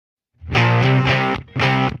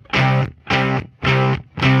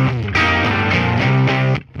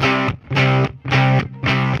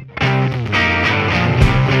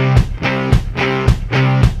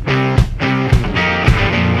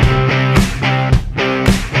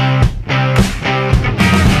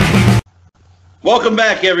Welcome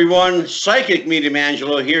back, everyone. Psychic Medium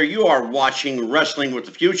Angelo here. You are watching Wrestling with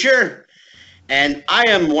the Future. And I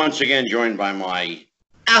am once again joined by my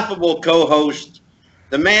affable co-host,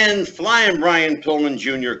 the man Flying Brian Pillman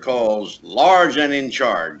Jr. calls large and in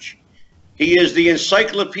charge. He is the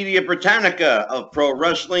Encyclopedia Britannica of pro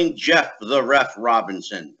wrestling, Jeff the Ref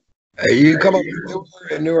Robinson. Hey, you come up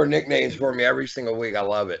with newer nicknames for me every single week. I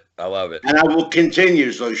love it. I love it. And I will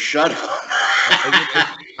continue, so shut up.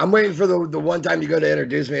 I'm waiting for the one time you go to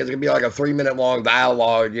introduce me. It's going to be like a 3-minute long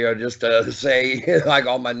dialogue, just to say like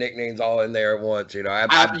all my nicknames all in there at once.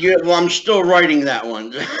 I'm still writing that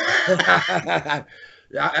one.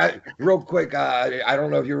 Real quick, I don't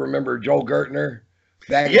know if you remember Joel Gertner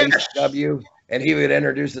back in ECW, and he would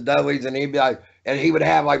introduce the Dudleys, and he'd be like, and he would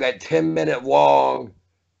have like that 10-minute long,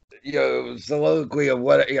 soliloquy of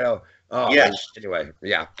what, yes. Anyway,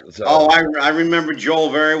 yeah. So. Oh, I remember Joel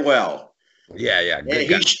very well. Yeah.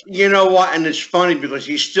 You know what? And it's funny because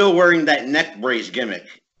he's still wearing that neck brace gimmick.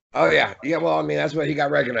 Oh, yeah. Yeah, well, I mean, that's what he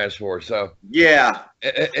got recognized for, so. Yeah.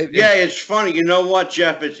 It's funny. You know what,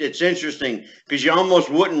 Jeff? It's interesting because you almost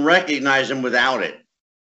wouldn't recognize him without it.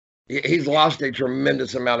 He's lost a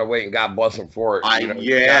tremendous amount of weight, and God bless him for it. I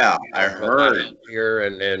heard it. Here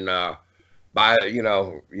and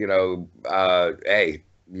hey,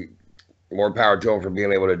 more power to him for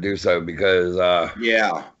being able to do so because,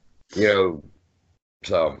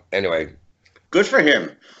 so anyway. Good for him.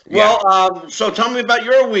 Yeah. Well, so tell me about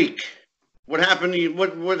your week. What happened?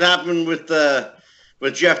 What happened with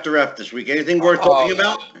Jeff the Ref this week? Anything worth talking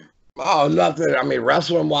about? Oh, nothing. I mean,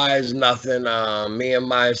 wrestling-wise, nothing. Me and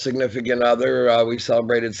my significant other, we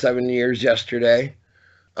celebrated 7 years yesterday.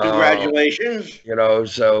 Congratulations.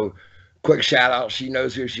 So quick shout-out. She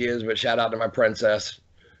knows who she is, but shout-out to my princess.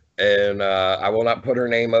 And I will not put her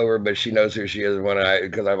name over, but she knows who she is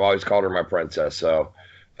because I've always called her my princess. So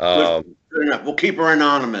good enough. We'll keep her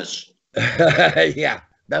anonymous. Yeah,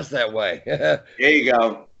 that's that way. There you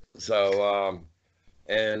go. So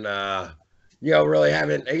really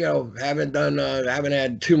haven't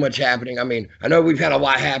had too much happening. I mean, I know we've had a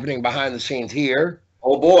lot happening behind the scenes here.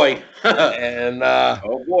 Oh boy. And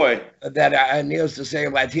oh boy. That needless to say,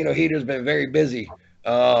 Latino Heat has been very busy.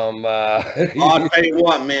 I'll tell you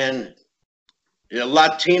what, man.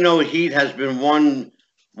 Latino Heat has been one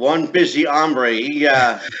busy hombre.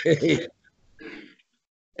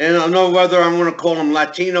 And I don't know whether I'm going to call him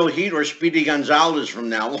Latino Heat or Speedy Gonzalez from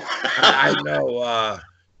now on. I know.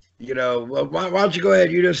 Well, why don't you go ahead?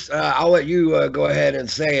 I'll let you go ahead and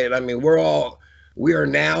say it. I mean, we are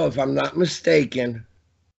now, if I'm not mistaken,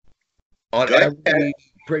 on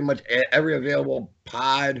pretty much every available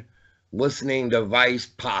pod listening device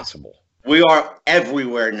possible. We are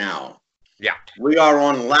everywhere now. Yeah. We are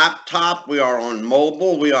on laptop. We are on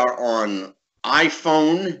mobile. We are on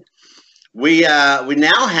iPhone. We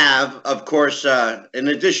now have, of course, in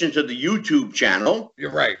addition to the YouTube channel.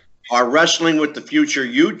 You're right. Our Wrestling with the Future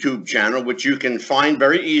YouTube channel, which you can find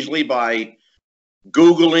very easily by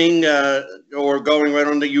Googling or going right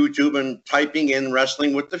on the YouTube and typing in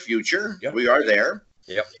Wrestling with the Future. Yep. We are there.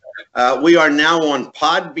 Yep. We are now on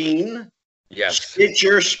Podbean, yes,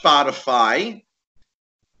 Stitcher, Spotify,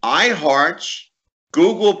 iHearts,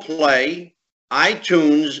 Google Play,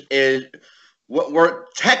 iTunes is what we're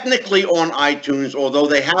technically on iTunes, although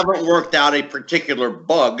they haven't worked out a particular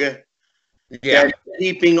bug that's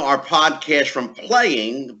keeping our podcast from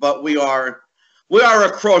playing, but we are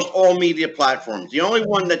across all media platforms. The only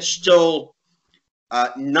one that's still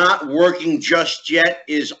not working just yet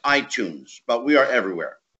is iTunes, but we are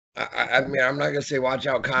everywhere. I mean, I'm not going to say watch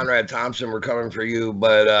out, Conrad Thompson, we're coming for you,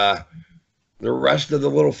 but the rest of the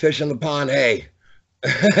little fish in the pond, hey,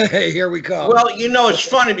 here we come. Well, it's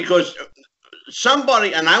funny because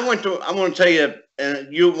somebody, and I want to tell you,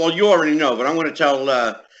 and you already know, but I'm going to tell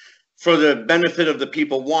for the benefit of the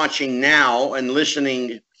people watching now and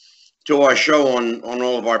listening to our show on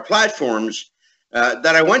all of our platforms,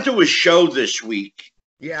 that I went to a show this week.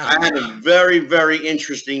 Yeah. I had a very, very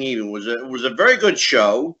interesting evening. It was a very good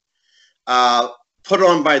show put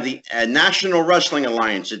on by the National Wrestling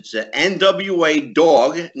Alliance. It's NWA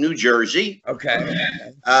Dog, New Jersey. Okay.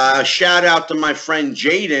 Shout out to my friend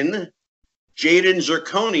Jaden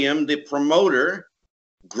Zirconium, the promoter.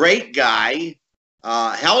 Great guy.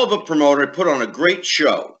 Hell of a promoter. Put on a great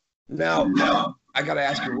show. Now, I got to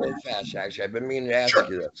ask you real fast, actually. I've been meaning to ask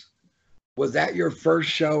you this. Was that your first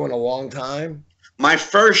show in a long time? My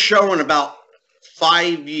first show in about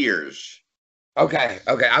 5 years. Okay.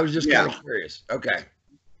 I was just kind of curious. Okay.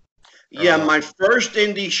 Yeah, my first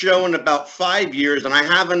indie show in about 5 years, and I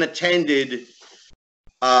haven't attended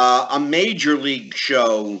a major league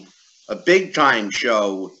show, a big time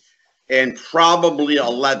show, and probably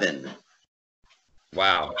 11.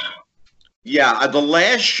 Wow. Yeah, the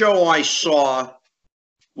last show I saw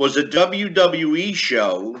was a WWE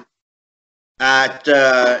show at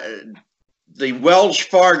the Wells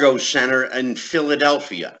Fargo Center in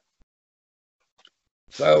Philadelphia.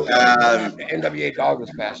 So NWA Dog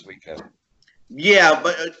this past weekend. Yeah,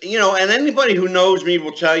 but and anybody who knows me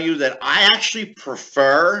will tell you that I actually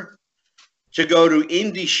prefer to go to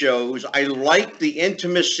indie shows. I like the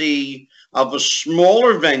intimacy of a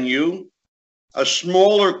smaller venue, a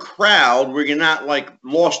smaller crowd where you're not like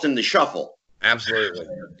lost in the shuffle. Absolutely.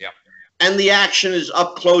 Yeah. And the action is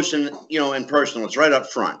up close and and personal. It's right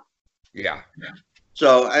up front. Yeah.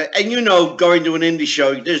 So and going to an indie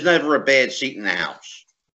show, there's never a bad seat in the house.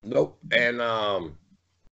 Nope. And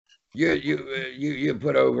you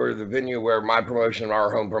put over the venue where my promotion,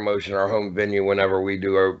 our home venue, whenever we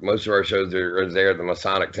do most of our shows are there at the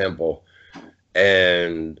Masonic Temple,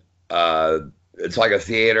 and it's like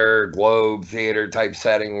a Globe Theater type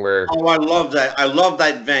setting where. Oh, I love that. I love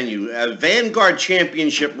that venue. Vanguard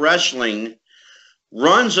Championship Wrestling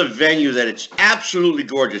runs a venue that it's absolutely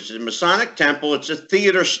gorgeous. It's a Masonic Temple. It's a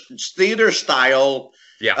theater style.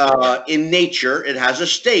 Yeah. In nature, it has a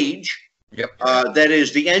stage. Yep. That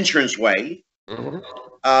is the entranceway. Mm-hmm.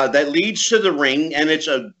 That leads to the ring, and it's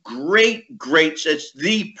a great. It's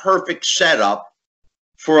the perfect setup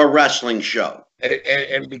for a wrestling show.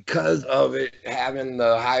 And because of it having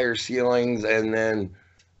the higher ceilings and then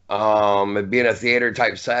it being a theater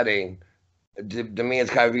type setting, to me it's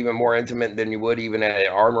kind of even more intimate than you would even at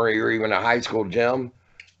an armory or even a high school gym.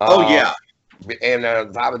 Oh yeah. And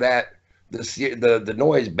on top of that, the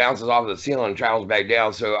noise bounces off the ceiling and travels back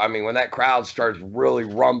down. So I mean, when that crowd starts really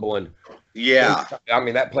rumbling, yeah, I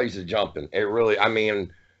mean that place is jumping. It really, I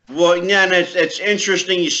mean. Well, yeah, and it's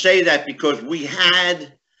interesting you say that because we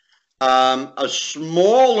had a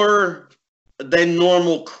smaller than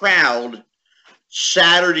normal crowd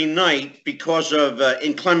Saturday night because of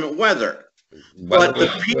inclement weather. But the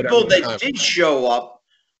people that did show up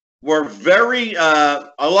were very,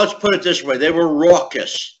 let's put it this way, they were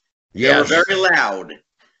raucous. Yes. They were very loud.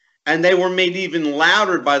 And they were made even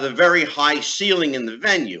louder by the very high ceiling in the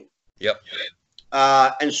venue. Yep.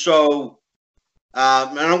 And so,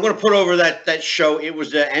 and I'm going to put over that show. It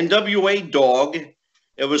was the NWA Dog.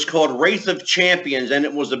 It was called Wraith of Champions, and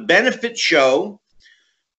it was a benefit show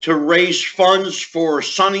to raise funds for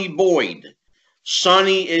Sonny Boyd.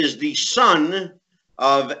 Sonny is the son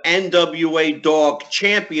of NWA Dog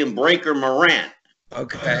champion Breaker Morant.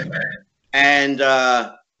 Okay. And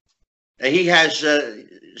he has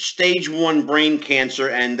stage 1 brain cancer,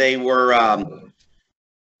 and they were,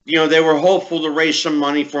 they were hopeful to raise some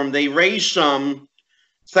money for him. They raised some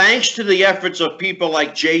thanks to the efforts of people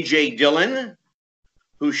like J.J. Dillon,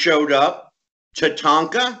 who showed up,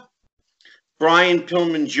 Tatanka, Brian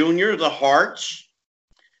Pillman Jr., the Hearts,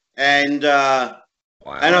 and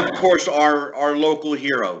of course our local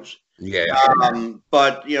heroes. Yeah.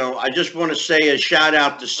 But I just want to say a shout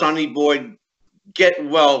out to Sonny Boyd. Get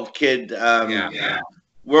well, kid.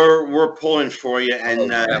 We're pulling for you,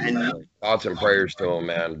 and thoughts and prayers to him,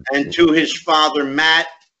 man. And to his father, Matt.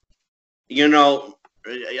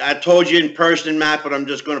 I told you in person, Matt, but I'm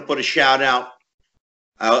just going to put a shout out.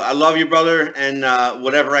 I love you, brother, and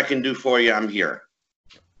whatever I can do for you, I'm here.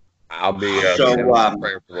 I'll be prayer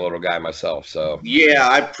for the little guy myself. So yeah,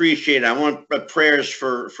 I appreciate it. I want prayers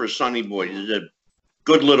for Sonny Boyd. He's a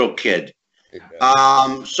good little kid.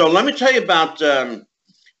 So let me tell you about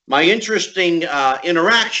my interesting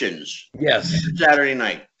interactions. Yes, Saturday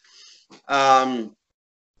night.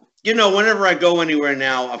 Whenever I go anywhere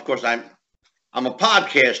now, of course I'm a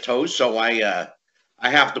podcast host, so I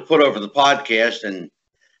have to put over the podcast,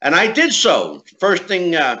 and I did so. First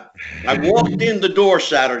thing, I walked in the door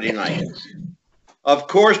Saturday night. Of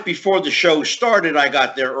course, before the show started, I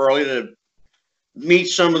got there early to meet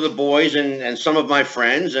some of the boys and some of my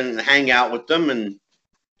friends and hang out with them, and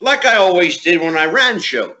like I always did when I ran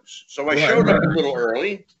shows. So I showed up a little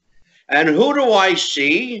early, and who do I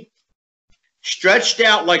see? Stretched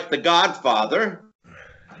out like the Godfather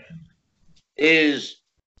is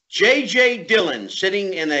J.J. Dillon,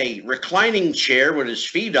 sitting in a reclining chair with his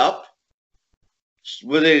feet up,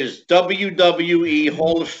 with his WWE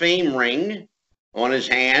Hall of Fame ring on his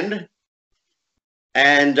hand.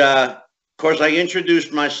 And, of course, I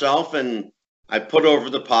introduced myself, and I put over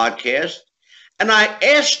the podcast. And I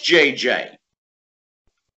asked J.J.,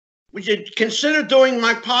 would you consider doing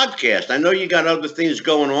my podcast? I know you got other things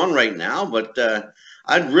going on right now, but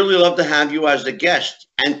I'd really love to have you as a guest.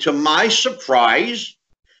 And to my surprise,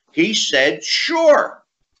 he said, sure.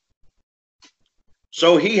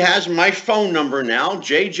 So he has my phone number now.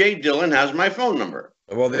 J.J. Dillon has my phone number.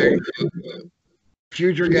 Well, there you go.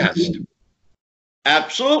 Future guest.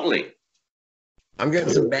 Absolutely. I'm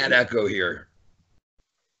getting some bad echo here.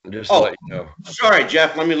 Just to let you know. Sorry,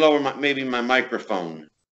 Jeff. Let me lower my microphone.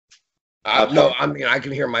 No, I mean, I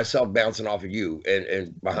can hear myself bouncing off of you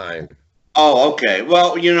and behind. Oh, okay.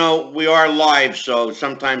 Well, we are live, so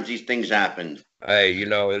sometimes these things happen. Hey,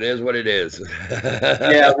 it is what it is.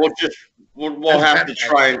 Yeah, we'll have to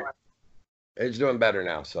try. It's doing better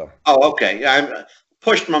now, so. Oh, okay. Yeah, I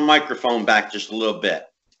pushed my microphone back just a little bit.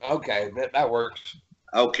 Okay, that works.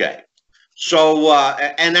 Okay. So,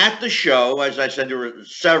 and at the show, as I said, there were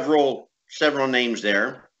several names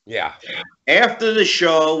there. Yeah. After the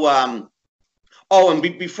show, and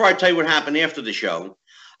before I tell you what happened after the show,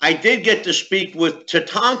 I did get to speak with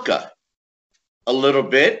Tatanka a little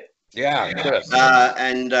bit. Yeah, Chris.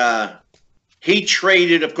 And he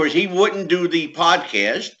traded, of course, he wouldn't do the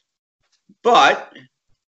podcast, but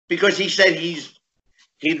because he said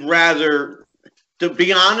he'd rather, to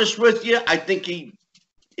be honest with you, I think he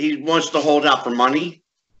wants to hold out for money.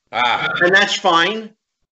 And that's fine.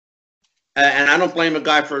 And I don't blame a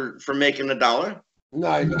guy for making $1.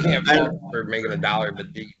 No, you can't fault for making $1, but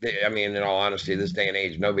I mean, in all honesty, this day and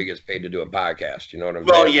age, nobody gets paid to do a podcast. You know what I'm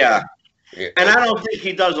saying? Well, yeah. And I don't think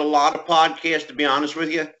he does a lot of podcasts, to be honest with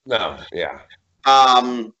you. No, yeah.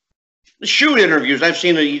 Shoot interviews. I've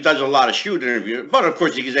seen he does a lot of shoot interviews, but of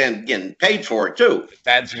course he's getting paid for it too.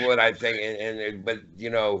 That's what I think. But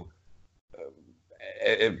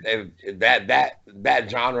if that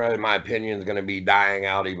genre, in my opinion, is going to be dying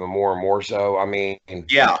out even more and more so. I mean,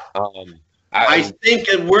 yeah. I think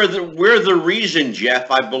that we're the reason, Jeff.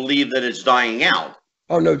 I believe that it's dying out.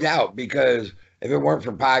 Oh, no doubt. Because if it weren't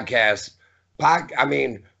for podcasts, I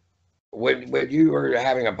mean, when you are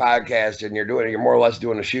having a podcast and you're more or less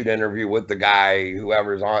doing a shoot interview with the guy,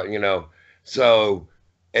 whoever's on, so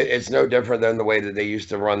it's no different than the way that they used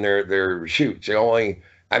to run their shoots. I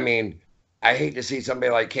hate to see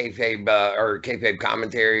somebody like Kayfabe or Kayfabe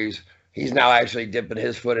Commentaries. He's now actually dipping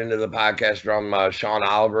his foot into the podcast from Sean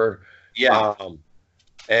Oliver. Yeah.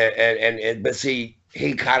 But see,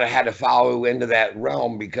 he kind of had to follow into that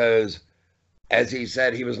realm because, as he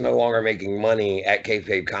said, he was no longer making money at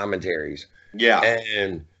Kayfabe Commentaries. Yeah.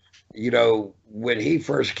 And, when he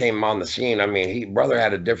first came on the scene, I mean, brother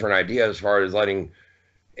had a different idea as far as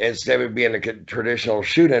instead of being a traditional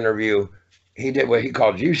shoot interview, he did what he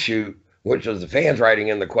called You Shoot, which was the fans writing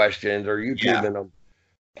in the questions or YouTubing them.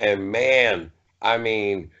 And man, I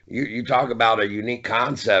mean, you talk about a unique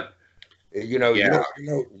concept. He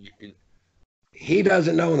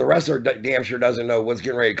doesn't know, and the wrestler damn sure doesn't know what's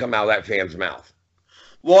getting ready to come out of that fan's mouth.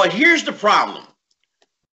 Well, here's the problem.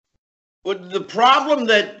 The problem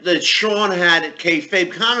that Sean had at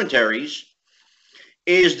Kayfabe Commentaries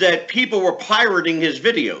is that people were pirating his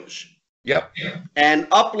videos. Yep. And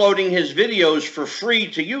uploading his videos for free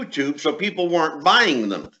to YouTube, so people weren't buying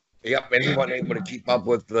them. Yep, and he wasn't able to keep up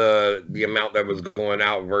with the amount that was going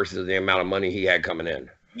out versus the amount of money he had coming in.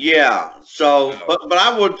 Yeah. So, but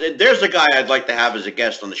I would. There's a guy I'd like to have as a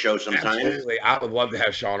guest on the show sometime. Absolutely, I would love to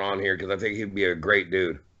have Sean on here because I think he'd be a great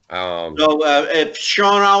dude. So, if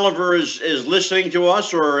Sean Oliver is listening to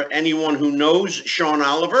us, or anyone who knows Sean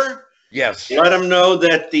Oliver, yes, let him know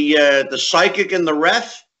that the psychic and the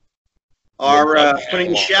ref are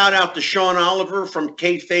putting a shout out to Sean Oliver from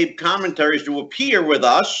Kayfabe Commentaries to appear with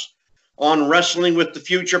us on Wrestling with the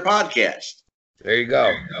Future podcast. There you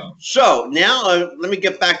go. So now let me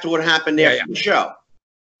get back to what happened after the show.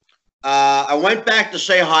 I went back to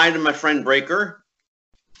say hi to my friend Breaker,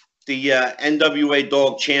 the NWA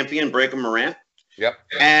Dog Champion, Breaker Morant. Yep.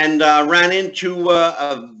 And ran into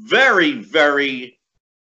a very, very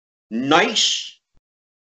nice,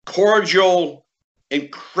 cordial,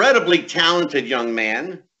 incredibly talented young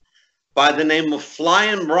man by the name of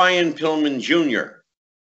Flying Brian Pillman Jr.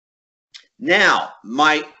 Now,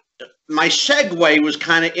 my segue was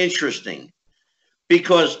kind of interesting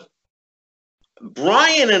because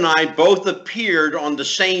Brian and I both appeared on the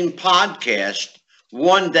same podcast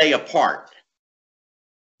one day apart.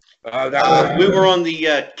 We were on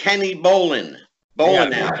the Kenny Bowling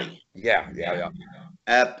Alley. Yeah.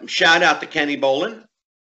 Shout out to Kenny Bowling.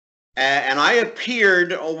 And I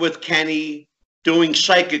appeared with Kenny doing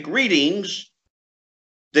psychic readings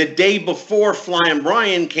the day before Flying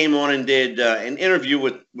Brian came on and did an interview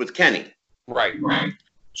with Kenny. Right.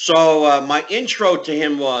 So my intro to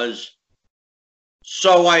him was,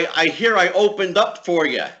 so I hear I opened up for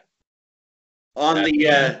you on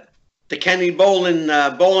the Kenny Bowling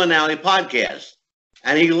Alley podcast.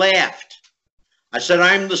 And he laughed. I said,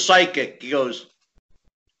 I'm the psychic. He goes,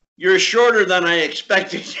 You're shorter than I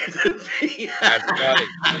expected you to be. That's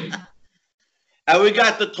right. And we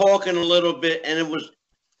got to talking a little bit, and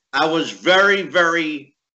I was very,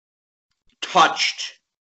 very touched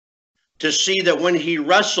to see that when he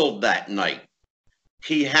wrestled that night,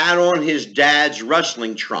 he had on his dad's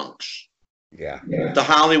wrestling trunks. Yeah. The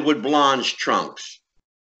Hollywood Blondes trunks.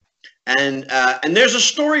 And there's a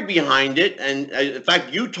story behind it. And in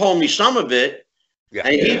fact, you told me some of it,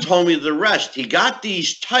 and he told me the rest. He got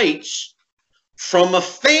these tights from a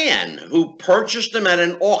fan who purchased them at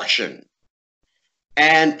an auction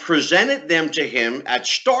and presented them to him at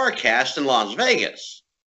StarCast in Las Vegas.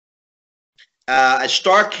 At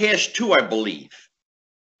StarCast 2, I believe.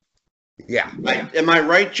 Yeah. Am I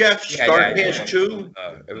right, Jeff? Yeah, StarCast 2?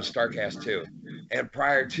 It was StarCast 2. And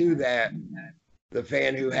prior to that, the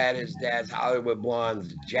fan who had his dad's Hollywood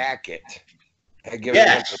Blondes jacket had given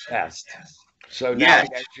him the test. So now he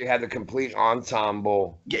actually had the complete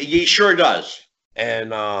ensemble. Yeah, he sure does.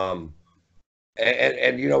 And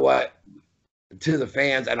you know what? To the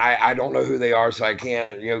fans, and I don't know who they are, so I can't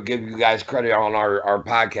give you guys credit on our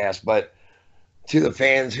podcast, but to the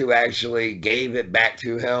fans who actually gave it back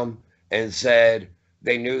to him and said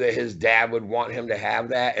they knew that his dad would want him to have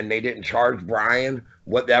that, and they didn't charge Brian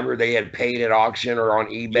whatever they had paid at auction or on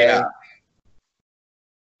eBay. Yeah.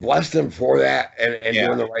 Bless them for that and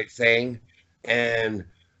doing the right thing. And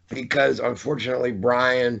because unfortunately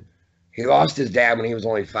Brian, he lost his dad when he was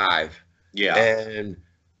only 5. Yeah. And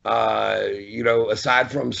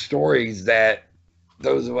aside from stories that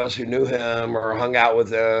those of us who knew him or hung out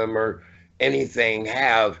with him or anything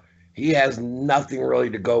he has nothing really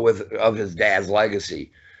to go with of his dad's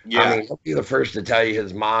legacy. Yeah. I mean, I'll be the first to tell you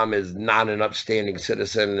his mom is not an upstanding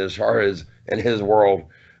citizen as far as in his world.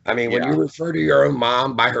 I mean, when you refer to your own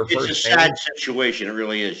mom by her first name. It's a sad situation. It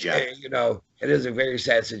really is, Jeff. It is a very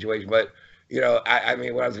sad situation. But, I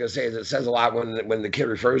mean, what I was going to say is it says a lot when the kid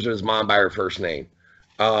refers to his mom by her first name.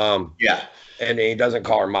 And he doesn't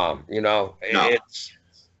call her mom, No. It's,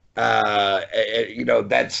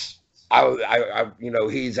 that's,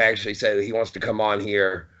 he's actually said that he wants to come on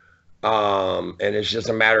here. And it's just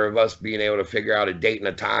a matter of us being able to figure out a date and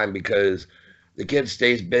a time because the kid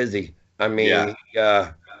stays busy. I mean,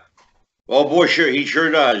 oh boy, he sure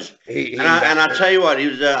does. And I'll tell you what,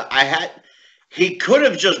 he could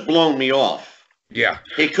have just blown me off. Yeah.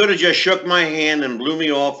 He could have just shook my hand and blew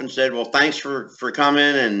me off and said, well, thanks for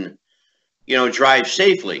coming and, drive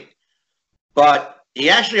safely. But he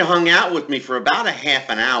actually hung out with me for about a half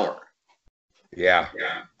an hour. Yeah.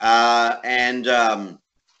 And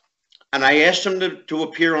I asked him to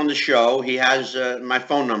appear on the show. He has my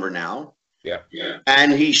phone number now. Yeah.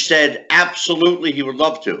 And he said absolutely he would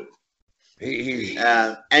love to.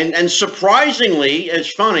 And surprisingly,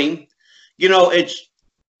 it's funny, wrestlers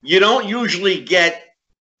don't usually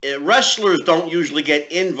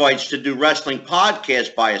get invites to do wrestling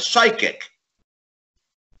podcasts by a psychic.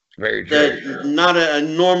 Very true. That's not a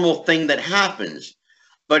normal thing that happens.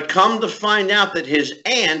 But come to find out that his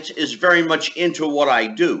aunt is very much into what I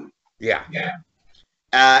do. Yeah.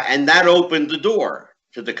 And that opened the door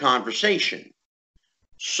to the conversation.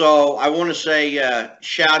 So I want to say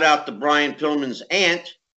shout out to Brian Pillman's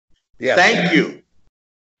aunt. Yeah. Thank you.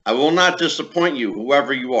 I will not disappoint you,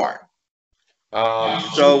 whoever you are. But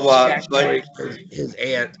his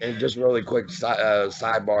aunt, and just really quick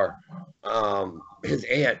sidebar, his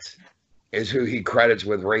aunt is who he credits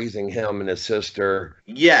with raising him and his sister.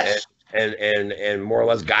 Yes. And more or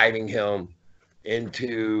less guiding him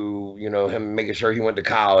into, him making sure he went to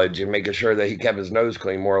college and making sure that he kept his nose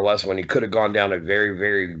clean, more or less, when he could have gone down a very,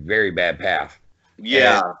 very, very bad path.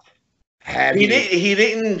 Yeah. He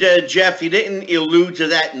didn't, Jeff, he didn't allude to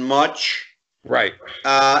that much. Right.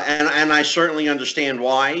 And I certainly understand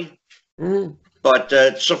why. Mm-hmm. But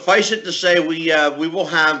suffice it to say, we will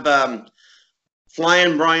have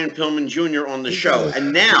Flying Brian Pillman Jr. on the show.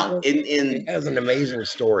 And now, he has an amazing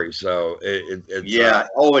story. So it's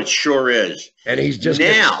it sure is. And he's just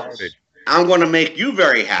now. I'm going to make you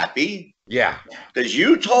very happy. Yeah, because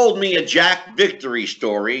you told me a Jack Victory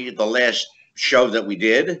story the last show that we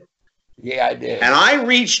did. Yeah, I did. And I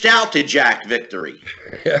reached out to Jack Victory.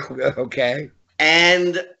 Okay.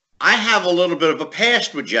 And I have a little bit of a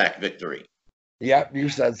past with Jack Victory. Yeah, you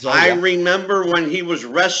said so. I remember when he was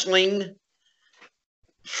wrestling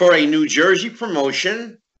for a New Jersey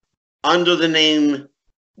promotion under the name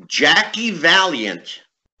Jackie Valiant.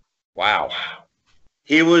 Wow.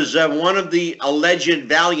 He was one of the alleged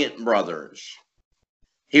Valiant brothers.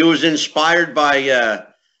 He was inspired by,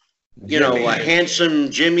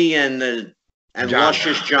 handsome Jimmy and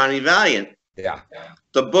luscious Johnny Valiant. Yeah.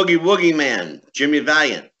 The Boogie Woogie Man, Jimmy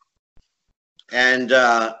Valiant. And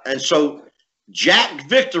so Jack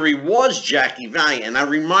Victory was Jackie Valiant, and I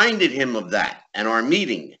reminded him of that at our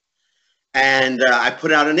meeting. And I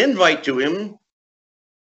put out an invite to him.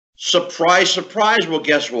 Surprise, surprise. Well,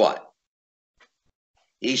 guess what?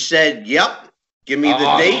 He said, yep, give me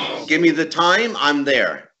the date, give me the time, I'm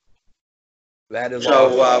there. That is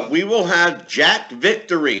so awesome. We will have Jack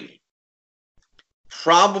Victory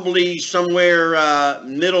probably somewhere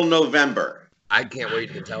middle November. I can't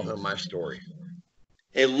wait to tell him my story.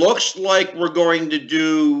 It looks like we're going to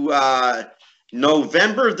do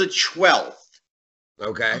November the 12th.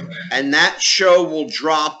 Okay. And that show will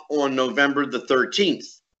drop on November the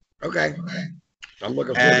 13th. Okay. I'm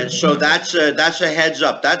looking forward to it. So that's a heads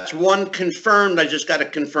up. That's one confirmed. I just got to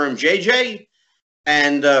confirm JJ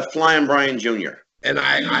and Flying Brian Jr. And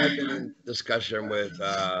I've been in discussion with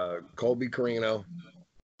Colby Carino,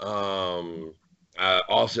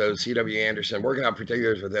 also C.W. Anderson, working out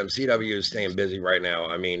particulars with him. C.W. is staying busy right now.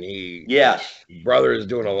 I mean, brother is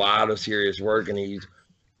doing a lot of serious work, and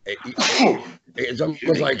it's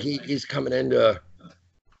almost like he's coming into,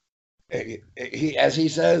 as he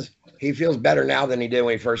says, he feels better now than he did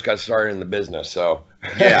when he first got started in the business. So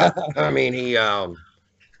yeah, I mean, he's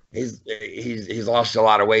lost a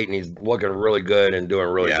lot of weight, and he's looking really good and doing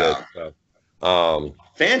really good. So,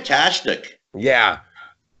 fantastic. Yeah.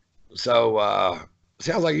 So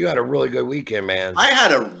sounds like you had a really good weekend, man. I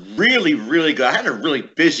had a really, really good. I had a really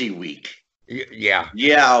busy week. Yeah.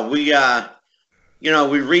 Yeah, we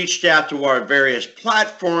we reached out to our various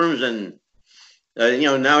platforms, and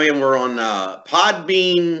now we're on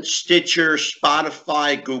Podbean, Stitcher,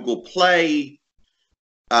 Spotify, Google Play,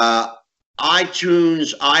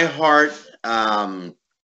 iTunes, iHeart.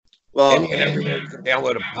 And everybody can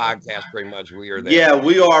download a podcast. Pretty much, we are there. Yeah,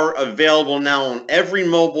 we are available now on every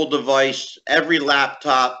mobile device, every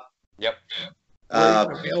laptop. Yep.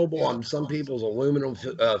 Available on some people's aluminum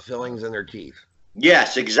fillings in their teeth.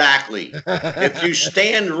 Yes, exactly. If you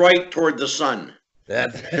stand right toward the sun.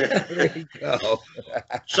 There you go.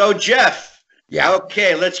 So, Jeff. Yeah.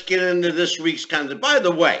 Okay, let's get into this week's content. By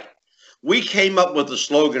the way, we came up with a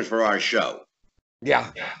slogan for our show.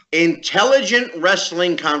 Yeah. Intelligent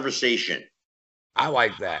wrestling conversation. I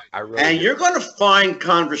like that. I really And do. you're going to find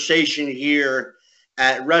conversation here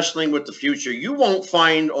at Wrestling with the Future you won't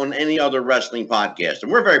find on any other wrestling podcast.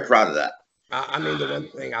 And we're very proud of that. I mean, the one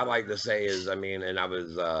thing I like to say is, and I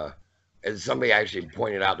was, as somebody actually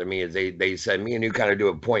pointed out to me, is they said, me and you kind of do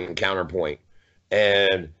a point and counterpoint.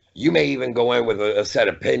 And you may even go in with a set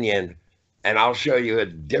opinion, and I'll show you a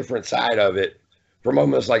different side of it from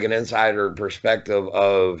almost like an insider perspective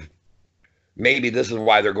of maybe this is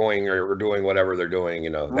why they're going or doing whatever they're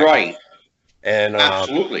doing, Right. And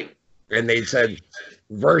absolutely. And they said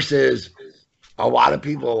versus a lot of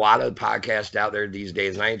people, a lot of podcasts out there these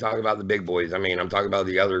days, and I ain't talking about the big boys. I mean, I'm talking about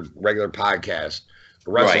the other regular podcasts,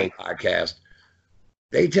 wrestling podcast.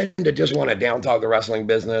 They tend to just want to down talk the wrestling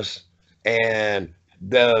business and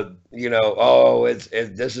this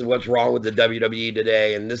is what's wrong with the WWE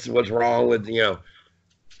today, and this is what's wrong with,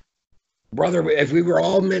 brother, if we were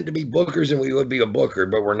all meant to be bookers, then we would be a booker,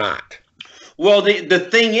 but we're not. Well, the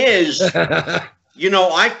thing is,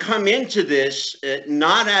 I come into this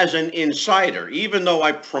not as an insider, even though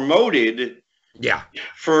I promoted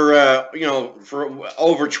for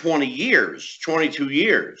over 20 years, 22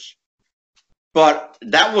 years. But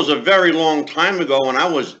that was a very long time ago, and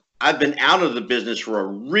I've been out of the business for a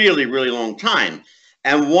really, really long time.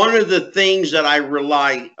 And one of the things that I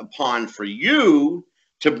rely upon for you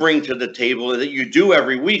to bring to the table that you do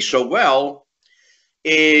every week so well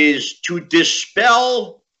is to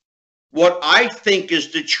dispel what I think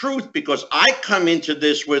is the truth, because I come into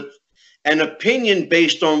this with an opinion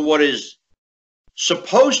based on what is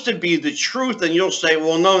supposed to be the truth. And you'll say,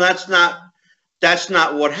 well, no, that's not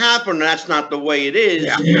what happened. That's not the way it is.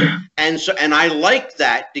 Yeah. And I like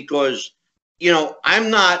that because,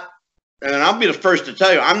 I'm not, and I'll be the first to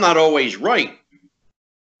tell you, I'm not always right.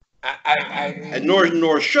 And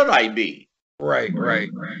nor should I be. Right.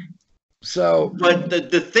 So, but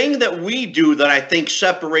the thing that we do that I think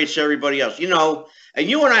separates everybody else, and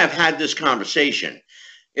you and I have had this conversation.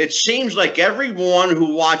 It seems like everyone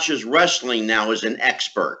who watches wrestling now is an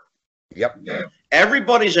expert. Yep.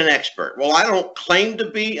 Everybody's an expert. Well, I don't claim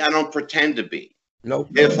to be. I don't pretend to be. Nope.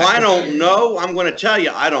 If I don't know, I'm going to tell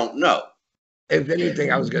you I don't know. If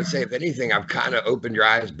anything, I've kind of opened your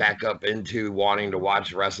eyes back up into wanting to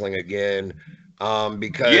watch wrestling again.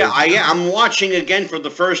 Because I'm watching again for the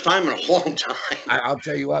first time in a long time. I'll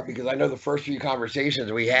tell you what, because I know the first few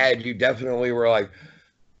conversations we had, you definitely were like,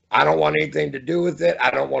 I don't want anything to do with it.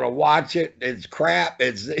 I don't want to watch it. It's crap.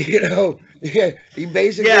 It's, he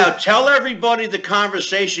basically. Yeah, tell everybody the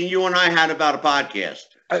conversation you and I had about a podcast.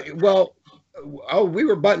 We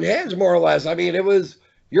were butting heads more or less. I mean, it was,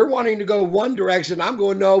 you're wanting to go one direction. I'm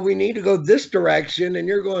going, no, we need to go this direction. And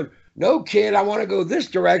you're going, no, kid, I want to go this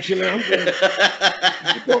direction. And I'm going,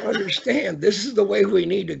 you don't understand. This is the way we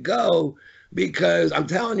need to go, because I'm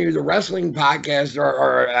telling you, the wrestling podcasts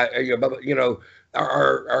are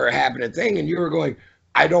a happening thing. And you were going,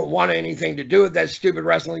 I don't want anything to do with that stupid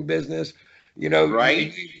wrestling business.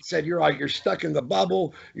 Right? You said, you're stuck in the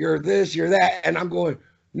bubble. You're this, you're that. And I'm going,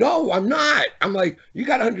 no, I'm not. I'm like, you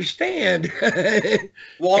got to understand.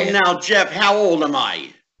 Well, now, Jeff, how old am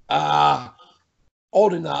I?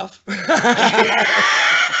 Old enough.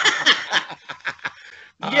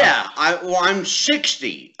 Yeah, I'm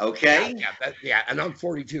 60. Okay. Yeah, and I'm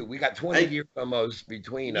 42. We got 20 years almost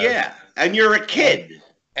between us. Yeah, and you're a kid.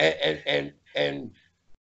 And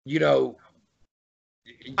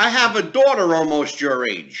I have a daughter almost your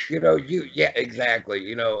age. Yeah,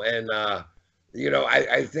 exactly.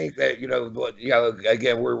 I think that,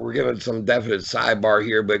 again, we're giving some definite sidebar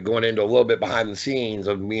here, but going into a little bit behind the scenes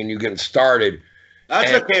of me and you getting started.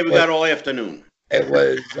 That's okay. We got all afternoon. It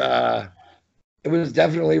was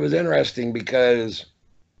definitely interesting because,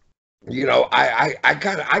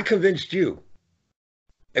 I convinced you.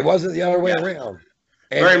 It wasn't the other way around.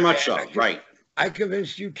 Very much so. Right. I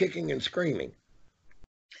convinced you kicking and screaming.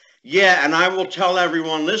 Yeah. And I will tell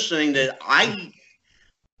everyone listening that I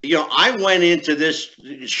went into this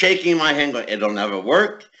shaking my hand, going, it'll never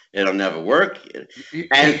work. It'll never work.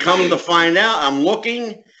 And come to find out, I'm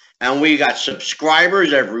looking, and we got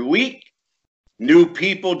subscribers every week, new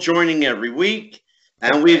people joining every week,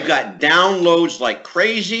 and we've got downloads like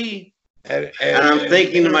crazy. And I'm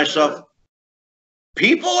thinking to myself,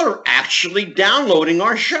 people are actually downloading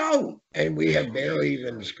our show. And we have barely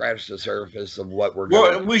even scratched the surface of what we're doing.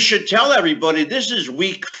 Well, we should tell everybody this is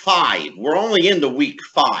week 5. We're only into week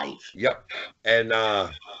 5. Yep. And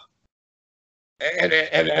I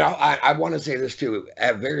want to say this too.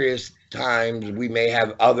 At various times, we may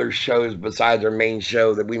have other shows besides our main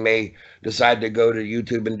show that we may decide to go to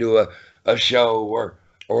YouTube and do a show or.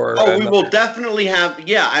 We will definitely have.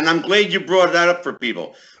 Yeah, and I'm glad you brought that up for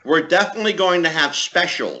people. We're definitely going to have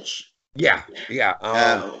specials. Yeah.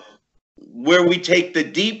 Where we take the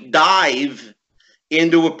deep dive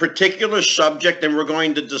into a particular subject, and we're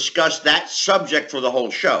going to discuss that subject for the whole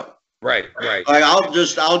show. Right.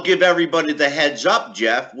 I'll give everybody the heads up,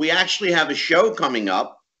 Jeff. We actually have a show coming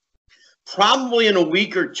up, probably in a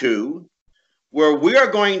week or two, where we are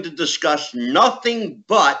going to discuss nothing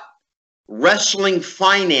but wrestling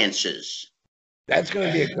finances. That's going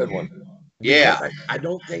to be a good one. Yeah. I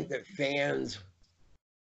don't think that fans,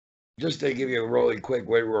 just to give you a really quick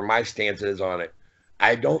way where my stance is on it,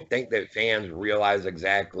 I don't think that fans realize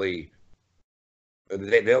exactly.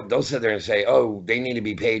 They'll sit there and say, oh, they need to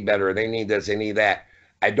be paid better. They need this, they need that.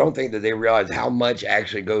 I don't think that they realize how much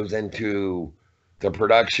actually goes into the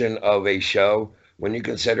production of a show. When you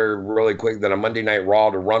consider really quick that a Monday Night Raw,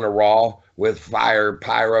 to run a Raw with fire,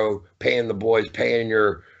 pyro, paying the boys, paying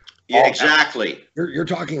your. Yeah, exactly. You're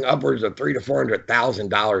talking upwards of $300,000 to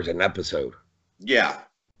 $400,000 an episode. Yeah.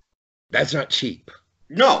 That's not cheap.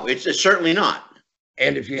 No, it's certainly not.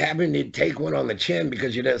 And if you happen to take one on the chin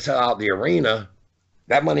because you didn't sell out the arena,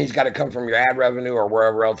 that money's got to come from your ad revenue or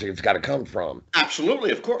wherever else it's got to come from.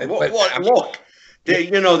 Absolutely, of course. Look,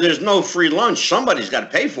 there's no free lunch. Somebody's got to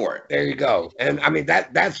pay for it. There you go. And I mean,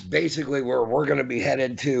 that's basically where we're going to be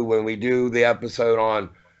headed to when we do the episode on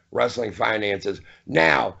wrestling finances.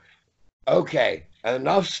 Now, okay,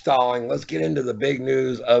 enough stalling. Let's get into the big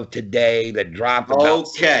news of today that dropped.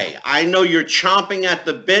 Okay, I know you're chomping at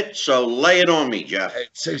the bit, so lay it on me, Jeff. At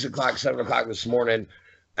 6 o'clock, 7 o'clock this morning.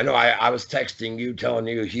 I know I was texting you, telling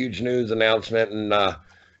you a huge news announcement, and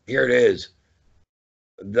here it is.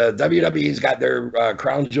 The WWE's got their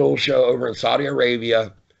Crown Jewel show over in Saudi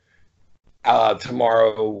Arabia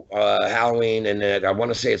tomorrow, Halloween, and I want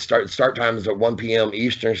to say start time is at 1 p.m.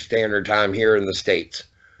 Eastern Standard Time here in the States.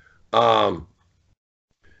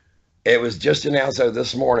 It was just announced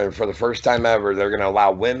this morning, for the first time ever, they're going to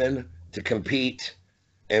allow women to compete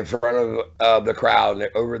in front of the crowd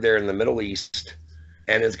over there in the Middle East,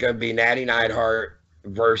 and it's going to be Natty Neidhart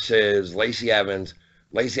versus Lacey Evans.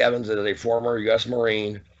 Lacey Evans is a former U.S.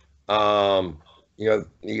 Marine. God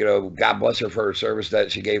bless her for her service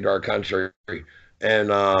that she gave to our country. And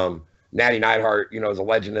Natty Neidhart, is a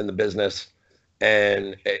legend in the business.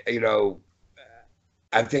 And,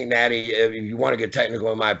 I think Natty, if you want to get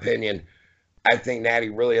technical, in my opinion, I think Natty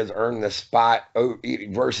really has earned the spot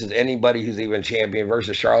versus anybody who's even champion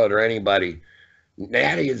versus Charlotte or anybody.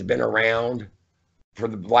 Natty has been around for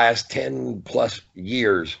the last 10 plus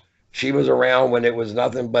years. She was around when it was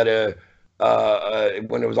nothing but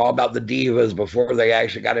when it was all about the divas before they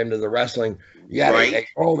actually got into the wrestling. You had a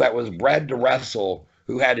girl that was bred to wrestle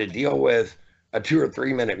who had to deal with a 2 or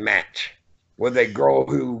 3 minute match with a girl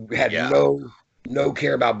who had no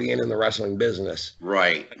care about being in the wrestling business.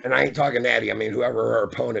 Right. And I ain't talking Natty. I mean, whoever her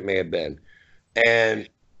opponent may have been. And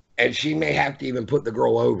she may have to even put the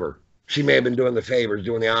girl over. She may have been doing the favors,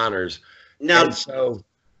 doing the honors. Now, and so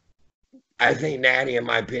I think Natty, in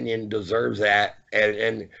my opinion, deserves that.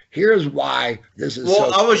 And here's why this is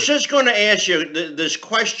well, I was just going to ask you this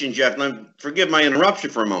question, Jeff, and forgive my interruption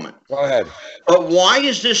for a moment. Go ahead. But why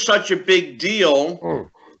is this such a big deal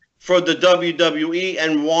for the WWE,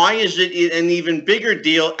 and why is it an even bigger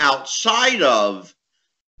deal outside of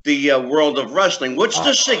the world of wrestling? What's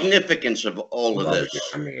the significance of all of this?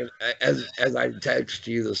 I mean, as I texted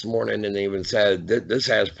you this morning and even said, this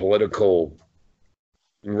has political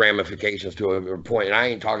ramifications to a point. And I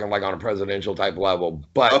ain't talking like on a presidential type level,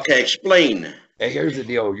 but okay, explain. Here's the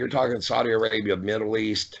deal. You're talking Saudi Arabia, Middle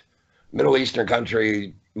Eastern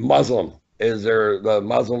country, Muslim the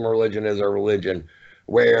Muslim religion is their religion,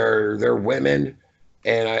 where they're women,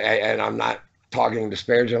 and I'm not talking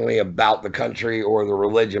disparagingly about the country or the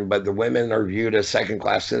religion, but the women are viewed as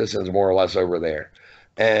second-class citizens more or less over there.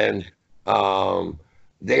 And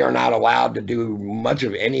they are not allowed to do much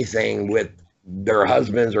of anything with their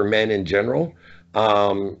husbands or men in general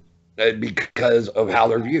because of how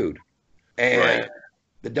they're viewed. And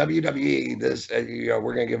the WWE,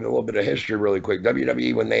 we're going to give it a little bit of history really quick.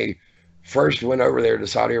 WWE, when they first went over there to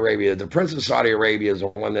Saudi Arabia, the Prince of Saudi Arabia is the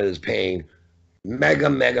one that is paying mega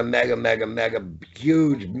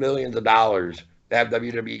huge millions of dollars to have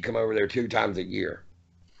WWE come over there 2 times a year.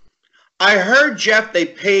 I heard, Jeff,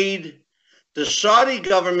 the Saudi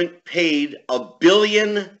government paid $1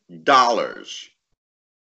 billion.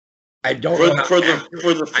 I don't know for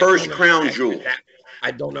the first crown jewel. I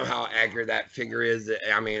don't know how accurate that figure is.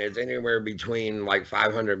 I mean, it's anywhere between like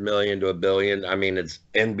 500 million to $1 billion. I mean, it's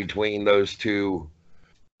in between those two.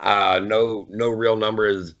 No real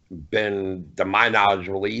number has been, to my knowledge,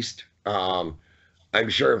 released. I'm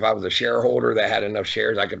sure if I was a shareholder that had enough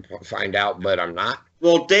shares, I could find out, but I'm not.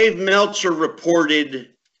 Well, Dave Meltzer reported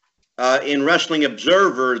in Wrestling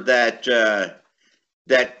Observer that the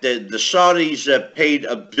Saudis paid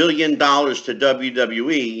 $1 billion to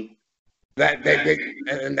WWE. That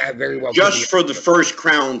very well just for the first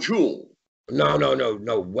crown jewel. No.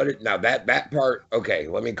 That part. Okay,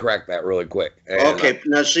 let me correct that really quick.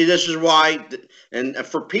 Now see, this is why, and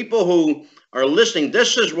for people who are listening,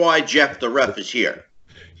 this is why Jeff the Ref is here.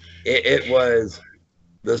 It was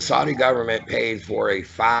the Saudi government paid for a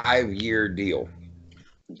 5-year deal.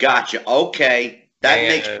 Gotcha. Okay, that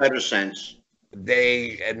makes better sense.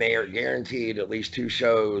 They are guaranteed at least 2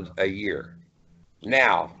 shows a year.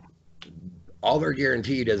 Now, all they're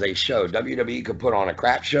guaranteed is a show. WWE could put on a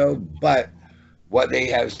crap show, but what they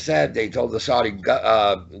have said, they told the Saudi,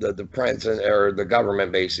 the prince or the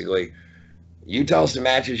government basically, you tell us the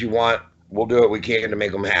matches you want, we'll do what we can to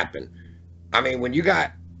make them happen. I mean, when you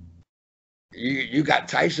got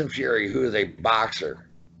Tyson Fury, who is a boxer,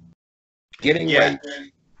 getting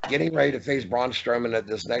ready to face Braun Strowman at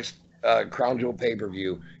this next Crown Jewel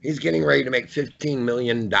pay-per-view, he's getting ready to make $15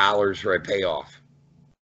 million for a payoff.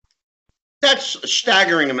 That's a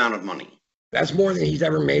staggering amount of money. That's more than he's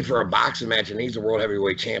ever made for a boxing match, and he's a world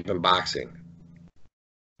heavyweight champ in boxing.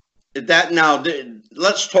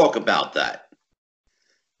 Let's talk about that.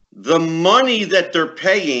 The money that they're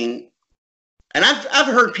paying, and I've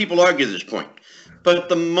heard people argue this point, but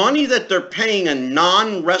the money that they're paying a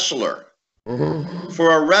non-wrestler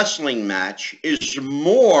for a wrestling match is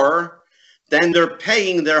more than they're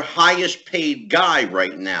paying their highest paid guy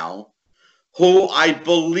right now, who I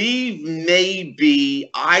believe may be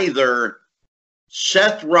either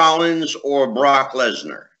Seth Rollins or Brock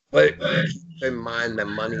Lesnar. But keep in mind that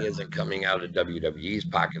money isn't coming out of WWE's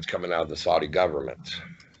pockets, coming out of the Saudi government.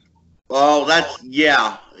 Oh,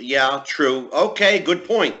 yeah, true. Okay, good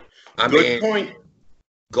point. Good point.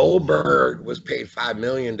 Goldberg was paid $5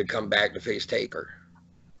 million to come back to face Taker.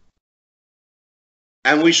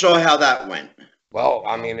 And we saw how that went. Well,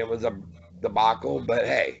 I mean, it was a debacle, but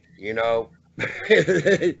hey, it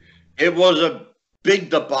was a big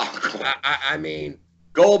debacle. I mean,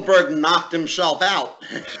 Goldberg knocked himself out.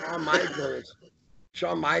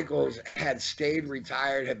 Shawn Michaels had stayed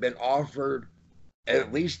retired, had been offered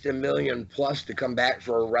at least $1 million plus to come back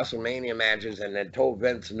for WrestleMania matches, and then told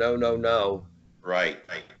Vince, no. Right.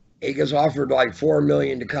 He gets offered like $4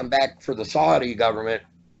 million to come back for the Saudi government.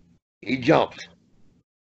 He jumped.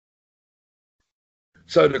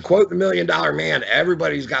 So to quote the $1 Million Man,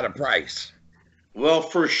 everybody's got a price. Well,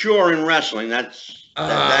 for sure in wrestling, that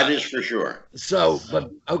is for sure. So,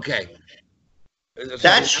 but okay.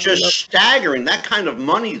 That's just staggering. That kind of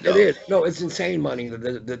money, though. It is. No, it's insane money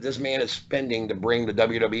that this man is spending to bring the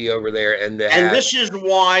WWE over there. And this is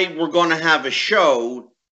why we're going to have a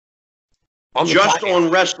show just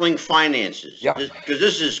on wrestling finances. Yeah. Because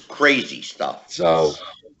this is crazy stuff. So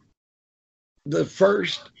the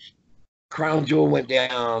first Crown Jewel went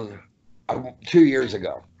down 2 years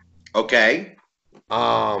ago. Okay.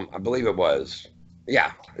 I believe it was.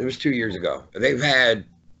 Yeah, it was 2 years ago.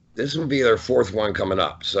 This will be their fourth one coming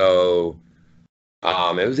up. So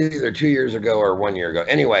it was either 2 years ago or 1 year ago.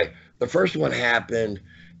 Anyway, the first one happened,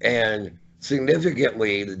 and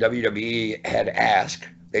significantly, the WWE had asked,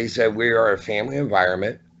 they said, we are a family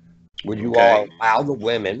environment. Would you all allow the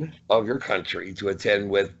women of your country to attend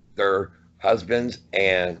with their husbands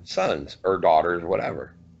and sons or daughters,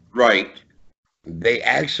 whatever? Right. They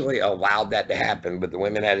actually allowed that to happen, but the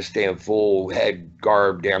women had to stay in full head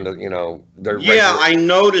garb down to, their regular. I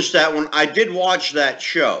noticed that one. I did watch that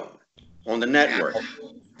show on the network.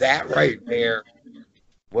 That right there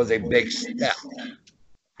was a big step,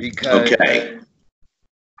 because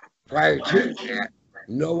prior to that,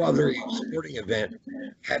 no other sporting event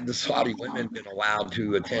had the Saudi women been allowed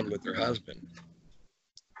to attend with their husband.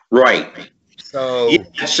 Right. So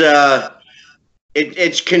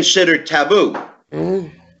it's considered taboo. Mm-hmm.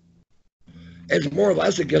 It's more or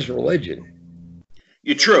less against religion.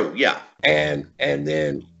 You're true, yeah. And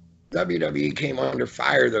then WWE came under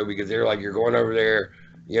fire, though, because they're like, you're going over there,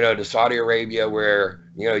 to Saudi Arabia, where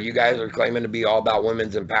you guys are claiming to be all about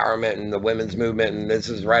women's empowerment and the women's movement, and this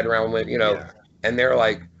is right around when and they're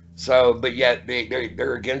like, so, but yet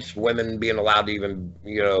they're against women being allowed to even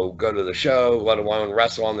go to the show, let alone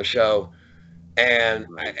wrestle on the show. And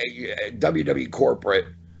WWE corporate,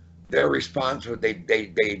 their response was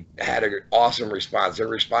they had an awesome response. Their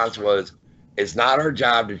response was, it's not our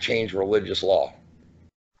job to change religious law.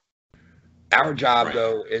 Our job,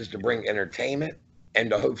 though, is to bring entertainment and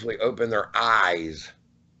to hopefully open their eyes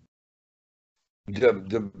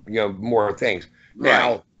to more things. Right.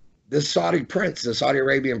 Now, this Saudi prince, the Saudi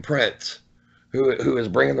Arabian prince, who is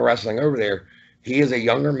bringing the wrestling over there, he is a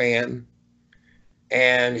younger man,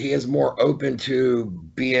 and he is more open to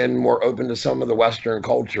some of the Western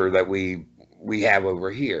culture that we have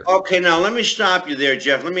over here. Okay, now let me stop you there,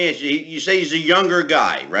 Jeff. Let me ask you. You say he's a younger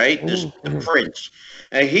guy, right? This the prince,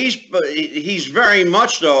 and he's very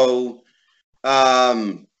much though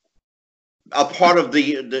a part of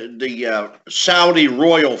the Saudi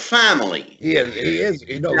royal family. He is.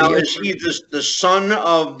 Now, is he the son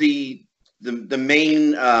of the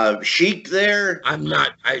main sheik there? I'm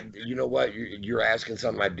not. You know what? You're asking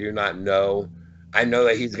something I do not know. I know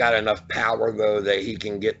that he's got enough power, though, that he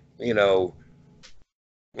can get, he's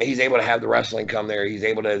able to have the wrestling come there. He's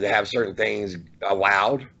able to have certain things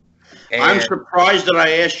allowed. And I'm surprised that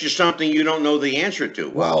I asked you something you don't know the answer to.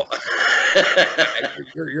 Well,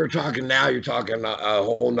 you're talking now. You're talking a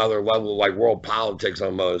whole nother level, like world politics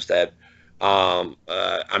almost, that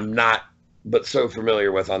I'm not, but so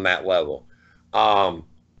familiar with on that level.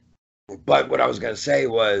 But what I was going to say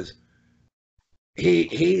was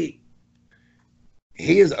he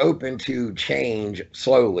is open to change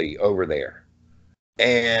slowly over there,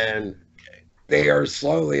 and they are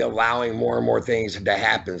slowly allowing more and more things to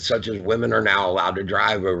happen, such as women are now allowed to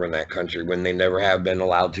drive over in that country when they never have been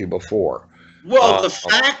allowed to before. Well, the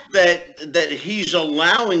fact that he's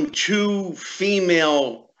allowing 2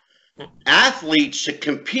 female athletes to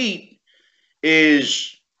compete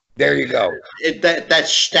is, there you go.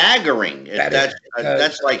 That's staggering.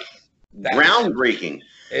 That's like groundbreaking.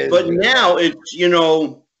 But now it's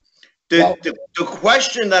the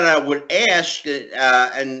question that I would ask,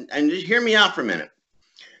 and just hear me out for a minute.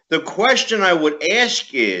 The question I would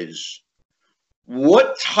ask is,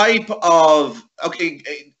 what type of,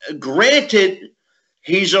 granted,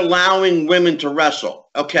 he's allowing women to wrestle.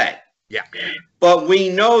 Okay. Yeah. But we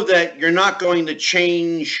know that you're not going to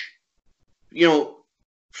change,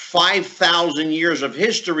 5,000 years of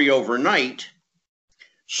history overnight.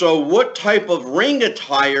 So what type of ring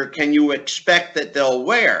attire can you expect that they'll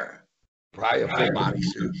wear? Probably a full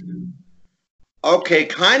bodysuit. Okay,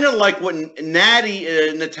 kind of like what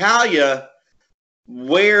Natalia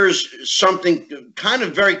wears, something kind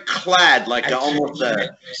of very clad, like almost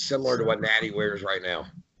similar to what Natty wears right now.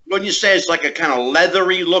 When you say it's like a kind of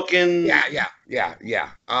leathery looking, yeah.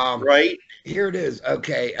 Right here it is.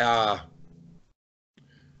 Okay,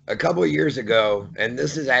 a couple of years ago, and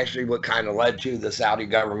this is actually what kind of led to the Saudi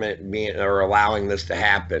government being or allowing this to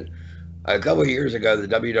happen. A couple of years ago, the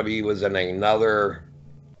WWE was in another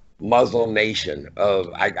Muslim nation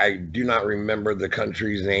of I do not remember the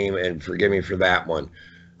country's name, and forgive me for that one.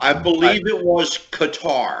 I believe it was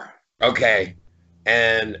Qatar. Okay,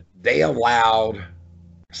 and they allowed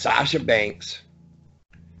Sasha Banks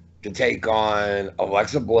to take on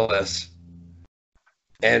Alexa Bliss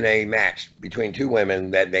in a match between two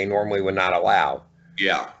women that they normally would not allow.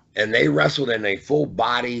 Yeah. And they wrestled in a full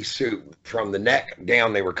body suit from the neck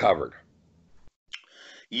down. They were covered.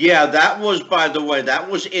 Yeah, that was, by the way, that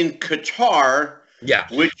was in Qatar, Yeah,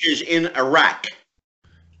 which is in Iraq.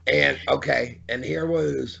 and okay, and here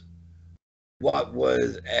was what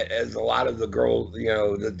was as a lot of the girls, you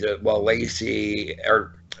know, well, Lacey,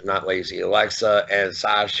 or not Lacey, Alexa and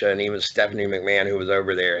Sasha, and even Stephanie McMahon, who was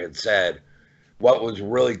over there, had said what was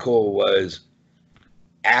really cool was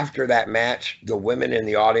after that match, the women in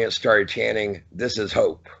the audience started chanting, "This is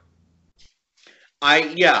hope."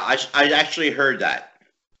 I actually heard that.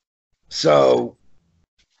 So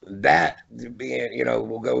that being, you know,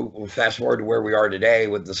 we'll fast forward to where we are today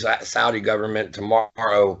with the Saudi government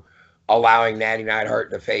tomorrow allowing Natty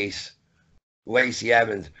Neidhart to face Lacey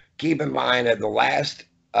Evans. Keep in mind that the last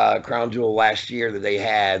Crown Jewel last year that they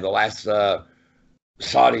had, the last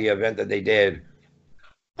Saudi event that they did,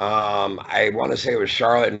 I want to say it was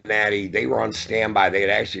Charlotte and Natty. They were on standby. They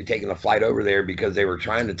had actually taken a flight over there because they were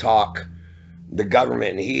trying to talk the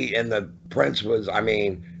government, and he and the prince was, I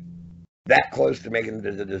mean, that close to making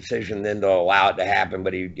the decision then to allow it to happen,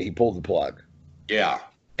 but he pulled the plug. Yeah.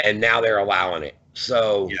 And now they're allowing it.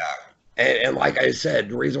 So yeah. And like I said,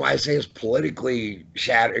 the reason why I say it's politically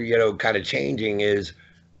kind of changing is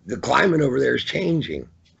the climate over there is changing.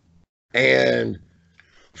 And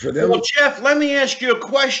for them. Well, Jeff, let me ask you a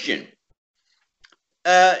question.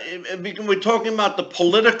 We're talking about the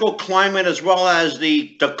political climate as well as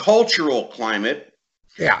the cultural climate.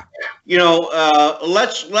 Yeah. You know,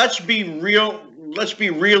 let's be real. Let's be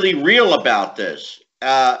really real about this.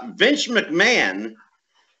 Vince McMahon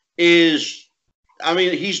is, I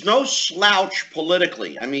mean, he's no slouch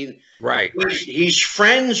politically. I mean, right. He's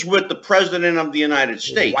friends with the president of the United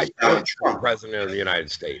States, Donald Trump, president of the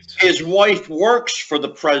United States. His wife works for the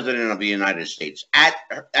president of the United States.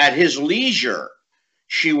 At his leisure,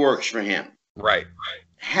 she works for him. Right.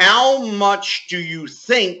 How much do you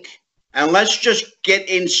think? And let's just get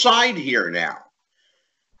inside here now,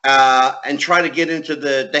 and try to get into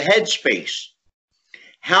the headspace.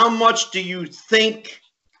 How much do you think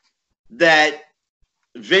that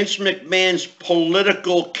Vince McMahon's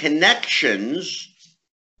political connections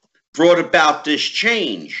brought about this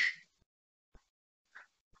change?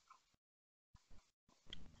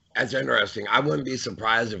 That's interesting. I wouldn't be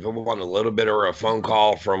surprised if it was a little bit or a phone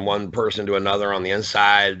call from one person to another on the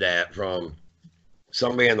inside, that from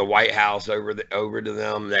somebody in the White House over to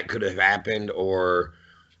them, that could have happened. Or,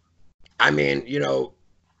 I mean, you know,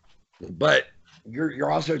 but you're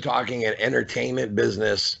also talking an entertainment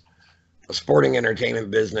business, a sporting entertainment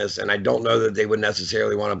business, and I don't know that they would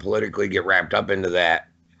necessarily want to politically get wrapped up into that.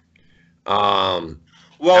 Well,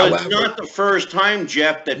 however, it's not the first time,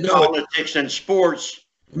 Jeff, that politics and sports.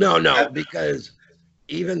 No, because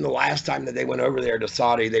even the last time that they went over there to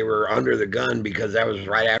Saudi, they were under the gun because that was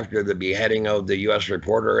right after the beheading of the U.S.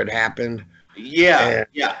 reporter had happened. Yeah,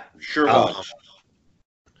 sure was.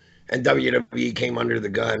 And WWE came under the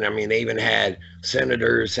gun. I mean, they even had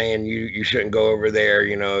senators saying you shouldn't go over there.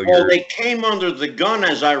 You know. Well, they came under the gun,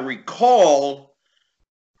 as I recall,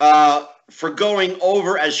 for going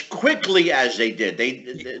over as quickly as they did.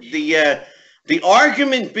 The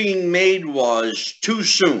argument being made was too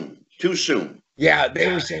soon. Yeah,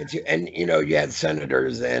 they were saying too, and you know, you had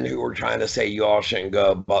senators then who were trying to say you all shouldn't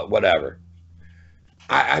go, but whatever.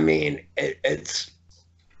 I mean, it's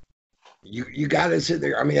you got to sit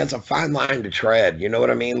there. I mean, that's a fine line to tread. You know what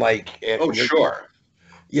I mean? Like, sure.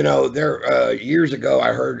 You know, there years ago,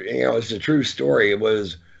 I heard, you know, it's a true story. It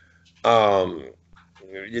was during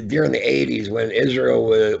the 80s when Israel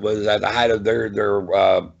was at the height of their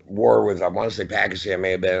war with, I want to say Pakistan,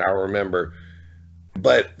 may have been, I don't remember.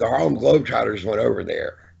 But the Harlem Globetrotters went over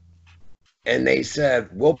there, and they said,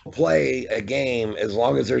 we'll play a game as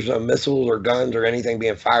long as there's no missiles or guns or anything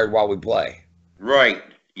being fired while we play. Right,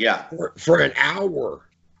 yeah. For an hour,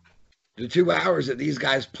 the 2 hours that these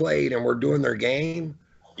guys played and were doing their game,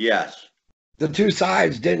 yes, the two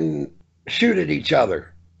sides didn't shoot at each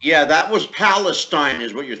other. Yeah, that was Palestine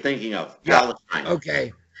is what you're thinking of. Yeah. Palestine.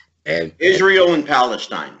 Okay. And Israel and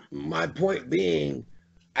Palestine. My point being,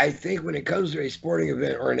 I think when it comes to a sporting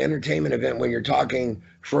event or an entertainment event, when you're talking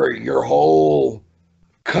for your whole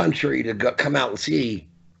country to come out and see,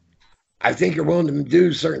 I think you're willing to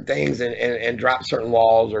do certain things and drop certain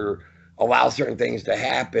laws or allow certain things to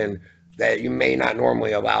happen that you may not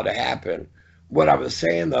normally allow to happen. What I was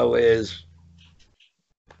saying though is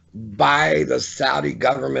by the Saudi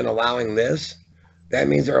government allowing this, that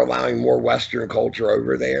means they're allowing more Western culture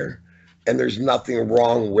over there. And there's nothing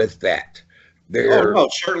wrong with that. Oh, no,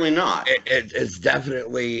 certainly not. It's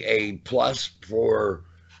definitely a plus for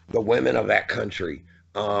the women of that country.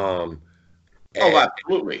 Oh,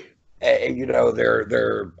 absolutely. And you know,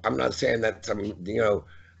 they're. I'm not saying that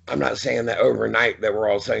I'm not saying that overnight that we're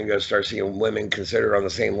all suddenly going to start seeing women considered on the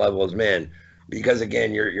same level as men, because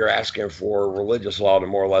again, you're asking for religious law to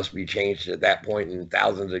more or less be changed at that point in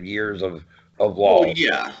thousands of years of law. Oh,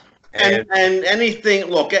 yeah. And anything,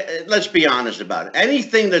 look, let's be honest about it.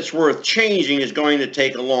 Anything that's worth changing is going to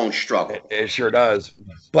take a long struggle. It sure does.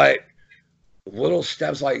 But little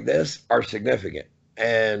steps like this are significant.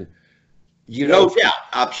 And, no doubt,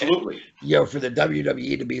 absolutely. For the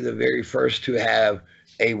WWE to be the very first to have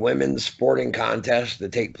a women's sporting contest to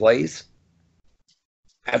take place,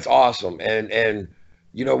 that's awesome. And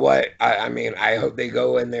you know what? I mean, I hope they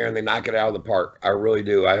go in there and they knock it out of the park. I really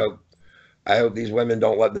do. I hope these women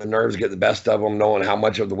don't let the nerves get the best of them, knowing how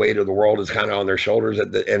much of the weight of the world is kind of on their shoulders,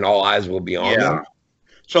 and all eyes will be on them.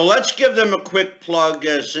 So let's give them a quick plug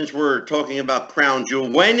since we're talking about Crown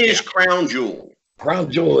Jewel. When is Crown Jewel?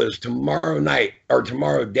 Crown Jewel is tomorrow night or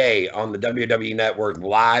tomorrow day on the WWE Network,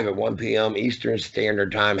 live at 1 p.m. Eastern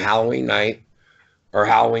Standard Time, Halloween night or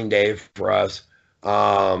Halloween day for us.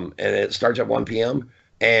 And it starts at 1 p.m.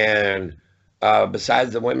 And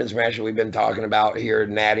besides the women's match that we've been talking about here,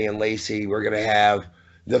 Natty and Lacey, we're going to have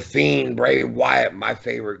The Fiend, Bray Wyatt, my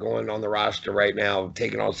favorite, going on the roster right now,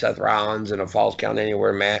 taking on Seth Rollins in a Falls Count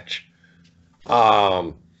Anywhere match.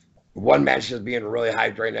 One match that's being really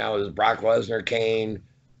hyped right now is Brock Lesnar, Kane.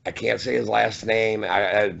 I can't say his last name.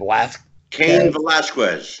 Cain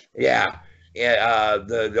Velasquez. Yeah.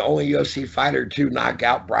 The only UFC fighter to knock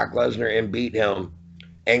out Brock Lesnar and beat him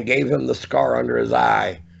and gave him the scar under his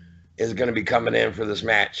eye is going to be coming in for this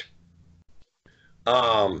match.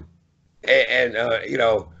 You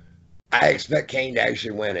know, I expect Kane to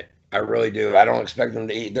actually win it. I really do. I don't expect them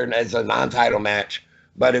to eat. It's a non-title match,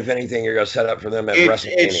 but if anything, you're going to set up for them at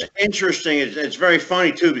WrestleMania. It's interesting. It's very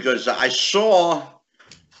funny too, because I saw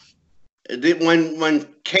when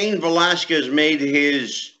Cain Velasquez made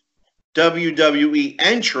his WWE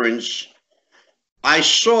entrance, I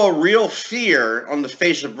saw real fear on the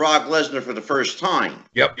face of Brock Lesnar for the first time.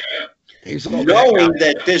 Yep. Knowing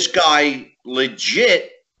that this guy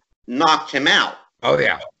legit knocked him out. Oh,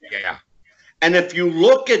 yeah. Yeah. And if you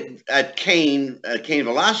look at Cain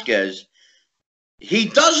Velasquez, he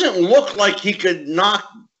doesn't look like he could knock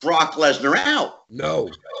Brock Lesnar out.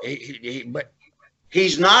 No. But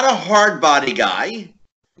he's not a hard body guy.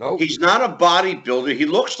 No. He's not a bodybuilder. He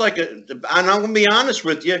looks like and I'm going to be honest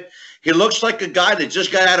with you, he looks like a guy that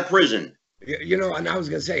just got out of prison. You know, and I was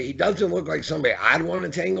going to say, he doesn't look like somebody I'd want to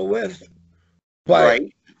tangle with, but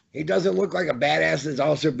he doesn't look like a badass that's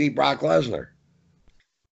also beat Brock Lesnar.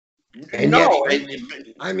 And no.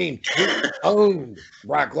 I mean, he owned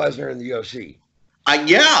Brock Lesnar in the UFC.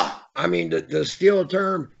 Yeah. I mean, to steal a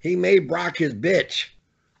term, he made Brock his bitch.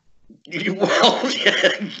 Well,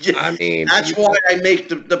 I mean, that's why I make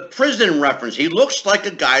the prison reference. He looks like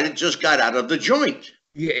a guy that just got out of the joint.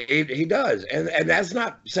 Yeah, he does, and that's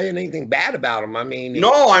not saying anything bad about him. I mean,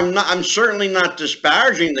 no, I'm not. I'm certainly not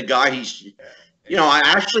disparaging the guy. He's, you know, I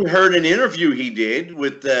actually heard an interview he did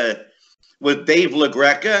with Dave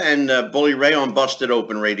LaGreca and Bully Ray on Busted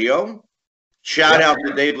Open Radio. Shout out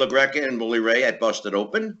to Dave LaGreca and Bully Ray at Busted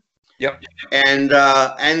Open. Yep.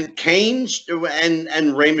 And Kane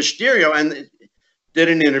and Rey Mysterio and did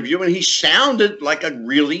an interview, and he sounded like a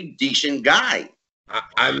really decent guy.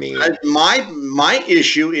 I mean, my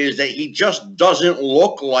issue is that he just doesn't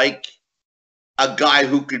look like a guy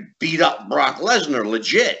who could beat up Brock Lesnar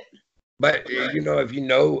legit. But you know, if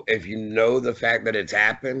you know the fact that it's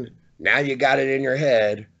happened, now you got it in your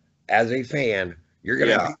head as a fan. You're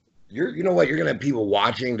gonna, you know what? You're gonna have people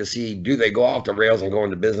watching to see, do they go off the rails and go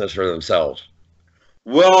into business for themselves?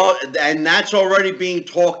 Well, and that's already being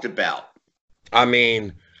talked about. I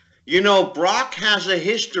mean, you know, Brock has a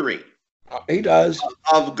history. He does.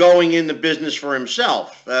 Of going into business for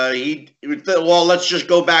himself. Well, let's just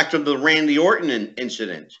go back to the Randy Orton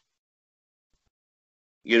incident.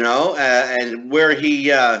 You know, and where he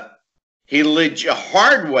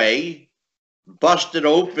hard way busted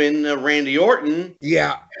open Randy Orton.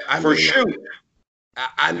 Yeah, for shoot.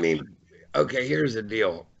 I mean, okay, here's the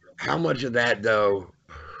deal. How much of that, though,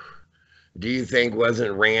 do you think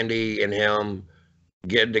wasn't Randy and him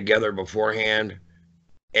getting together beforehand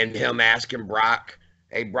and him asking Brock,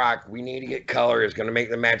 hey, Brock, we need to get color. It's going to make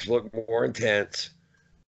the match look more intense.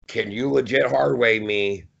 Can you legit hardway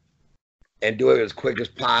me and do it as quick as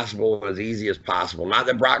possible, as easy as possible? Not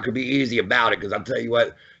that Brock could be easy about it, because I'll tell you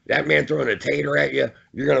what, that man throwing a tater at you,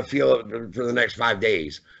 you're going to feel it for the next 5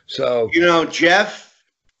 days. So, you know, Jeff,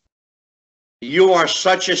 you are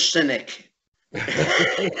such a cynic.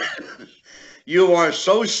 You are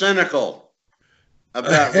so cynical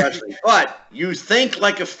about wrestling, but you think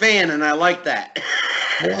like a fan, and I like that.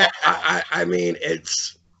 Well, I mean,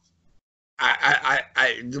 it's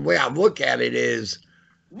the way I look at it is,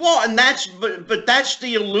 well, and that's but that's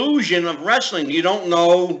the illusion of wrestling. You don't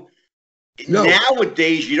know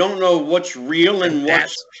nowadays. You don't know what's real and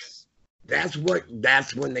what's. That's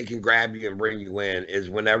when they can grab you and bring you in, is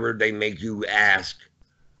whenever they make you ask,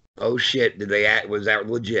 oh shit, was that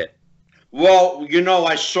legit? Well, you know,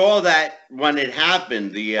 I saw that when it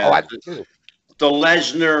happened, the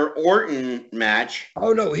Lesnar Orton match.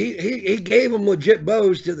 Oh no, he gave him legit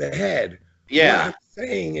bows to the head. Yeah. What I'm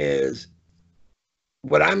saying is,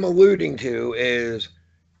 what I'm alluding to is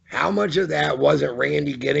how much of that wasn't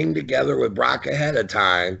Randy getting together with Brock ahead of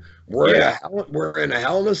time? We're in a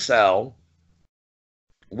Hell in a Cell.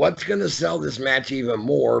 What's going to sell this match even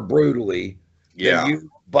more brutally than you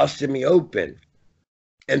busted me open?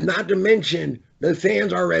 And not to mention, the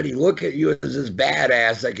fans already look at you as this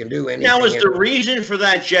badass that can do anything. Now, is the reason for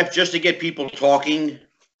that, Jeff, just to get people talking?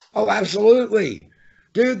 Oh, absolutely.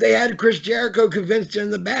 Dude, they had Chris Jericho convinced in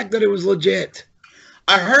the back that it was legit.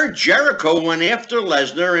 I heard Jericho went after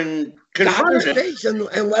Lesnar and confronted him.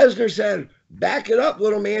 And Lesnar said, back it up,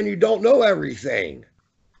 little man, you don't know everything.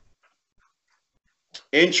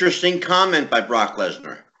 Interesting comment by Brock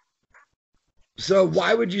Lesnar. So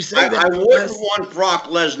why would you say that? I wouldn't want Brock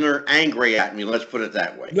Lesnar angry at me, let's put it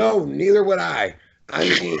that way. No, neither would I. I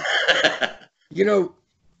mean, you know,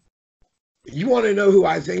 you want to know who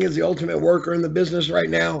I think is the ultimate worker in the business right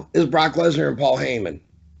now? Is Brock Lesnar and Paul Heyman.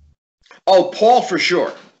 Oh, Paul for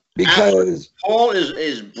sure. Because Paul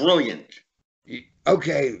is brilliant.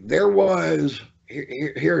 Okay, there was,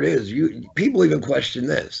 here it is. People even question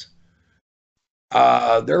this.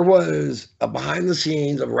 There was a behind the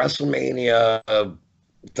scenes of WrestleMania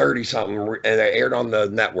 30-something, and it aired on the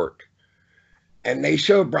network. And they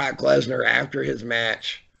showed Brock Lesnar after his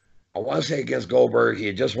match, I want to say against Goldberg. He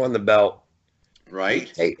had just won the belt.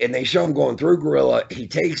 Right. And they show him going through Gorilla. He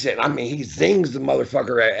takes it. I mean, he zings the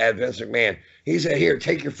motherfucker at Vince McMahon. He said, here,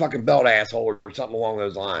 take your fucking belt, asshole, or something along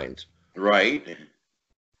those lines. Right.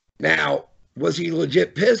 Now, was he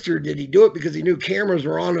legit pissed, or did he do it because he knew cameras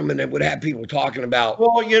were on him and it would have people talking about?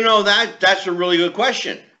 Well, you know, that's a really good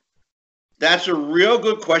question. That's a real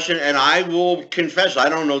good question, and I will confess I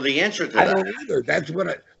don't know the answer to that. I don't either.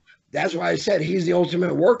 That's why I said he's the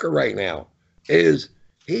ultimate worker right now. Is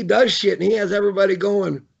he does shit and he has everybody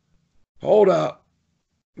going, hold up,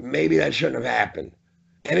 maybe that shouldn't have happened.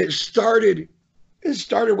 And it started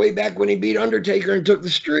way back when he beat Undertaker and took the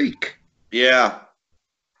streak. Yeah.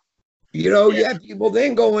 You know, you have people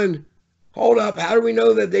then going, hold up, how do we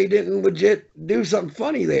know that they didn't legit do something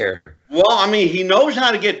funny there? Well, I mean, he knows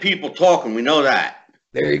how to get people talking. We know that.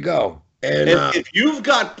 There you go. And if you've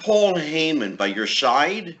got Paul Heyman by your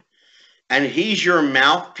side and he's your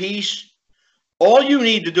mouthpiece, all you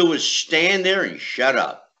need to do is stand there and shut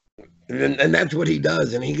up. And that's what he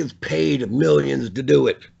does, and he gets paid millions to do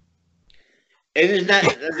it. And isn't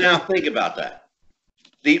that, now think about that.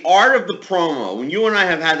 The art of the promo, when you and I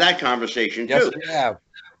have had that conversation too. Yes, we have.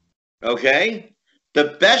 Okay?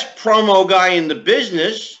 The best promo guy in the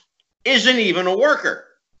business isn't even a worker.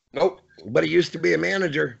 Nope, but he used to be a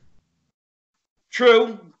manager.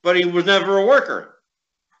 True, but he was never a worker.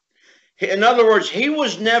 In other words, he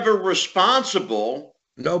was never responsible.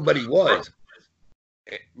 Nobody was.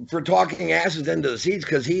 For talking asses into the seats,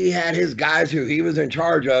 because he had his guys who he was in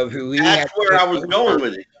charge of, That's where I was going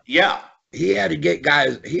with it. Yeah. He had to get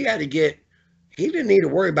guys, he didn't need to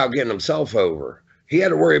worry about getting himself over. He had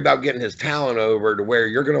to worry about getting his talent over to where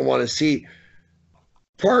you're going to want to see.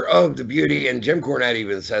 Part of the beauty, and Jim Cornette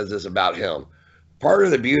even says this about him, part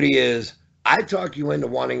of the beauty is I talk you into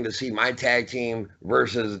wanting to see my tag team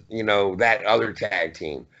versus, you know, that other tag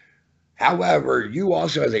team. However, you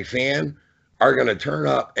also as a fan are going to turn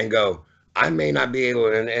up and go, I may not be able,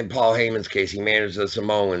 in Paul Heyman's case, he managed the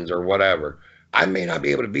Samoans or whatever. I may not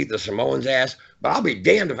be able to beat the Samoans' ass, but I'll be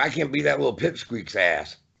damned if I can't beat that little pipsqueak's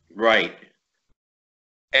ass. Right.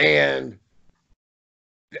 And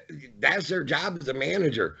that's their job as a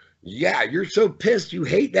manager. Yeah, you're so pissed. You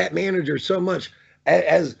hate that manager so much.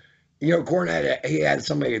 As you know, Cornette, he had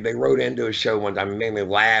somebody, they wrote into a show one time, it made me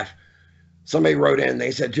laugh. somebody wrote in,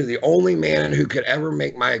 they said, to the only man who could ever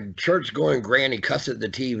make my church-going granny cuss at the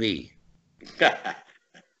TV.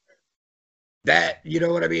 That, you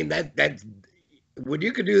know what I mean? That's, when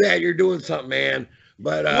you could do that, you're doing something, man.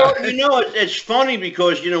 But well, it's funny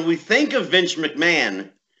because, we think of Vince McMahon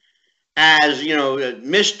as,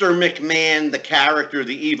 Mr. McMahon, the character,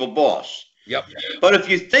 the evil boss. Yep. But if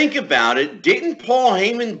you think about it, didn't Paul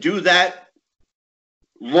Heyman do that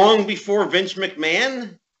long before Vince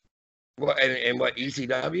McMahon? Well, and what,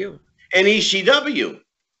 ECW? And ECW.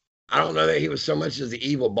 I don't know that he was so much as the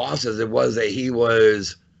evil boss as it was that he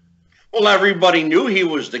was. Well, everybody knew he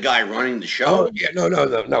was the guy running the show. Oh, yeah,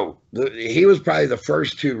 no. He was probably the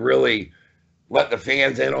first to really let the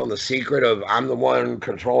fans in on the secret of, I'm the one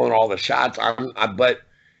controlling all the shots. But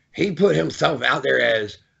he put himself out there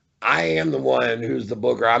as, I am the one who's the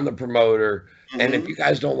booker. I'm the promoter. Mm-hmm. And if you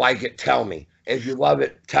guys don't like it, tell me. If you love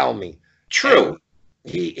it, tell me. True.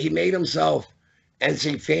 And he made himself, and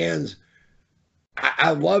see, fans,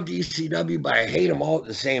 I loved ECW, but I hate them all at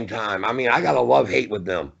the same time. I mean, I got a love-hate with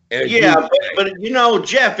them. Yeah, but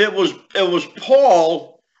Jeff, it was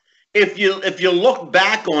Paul. If you look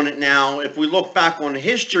back on it now, if we look back on the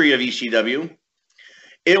history of ECW,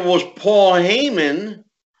 it was Paul Heyman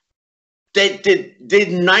that did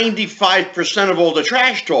 95% of all the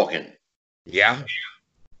trash talking. Yeah.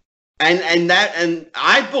 And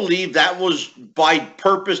I believe that was by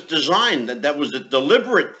purpose design. That was a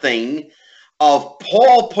deliberate thing of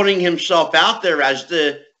Paul putting himself out there as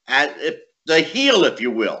the heel, if you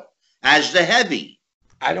will, as the heavy.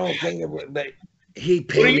 I don't think it would, but he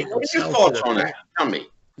painted himself. What are your thoughts on that? Tell me.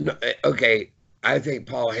 No, okay, I think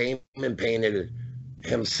Paul Heyman painted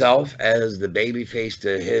himself as the babyface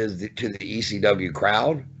to the ECW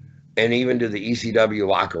crowd, and even to the ECW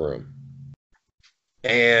locker room.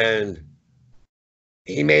 And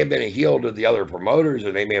he may have been a heel to the other promoters,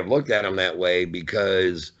 or they may have looked at him that way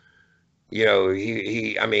because,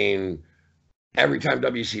 I mean, every time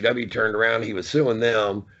WCW turned around, he was suing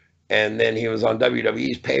them, and then he was on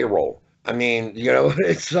WWE's payroll. I mean,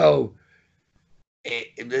 it's so,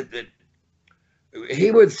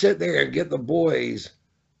 he would sit there and get the boys.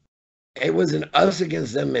 It was an us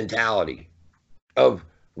against them mentality of,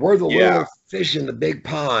 we're the little fish in the big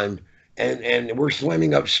pond, and we're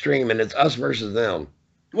swimming upstream, and it's us versus them.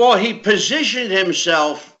 Well, he positioned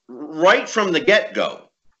himself right from the get-go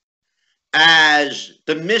as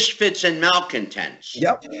the misfits and malcontents.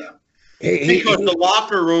 Yep. Because the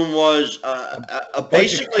locker room was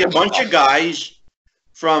basically a bunch of guys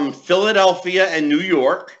from Philadelphia and New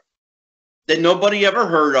York that nobody ever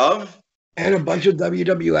heard of. And a bunch of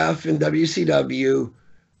WWF and WCW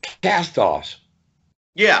cast-offs.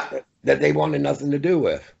 Yeah. That they wanted nothing to do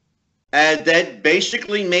with. And that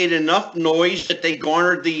basically made enough noise that they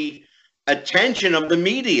garnered the attention of the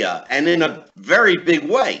media, and in a very big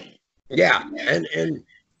way. Yeah,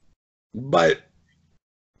 but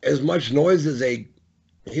as much noise as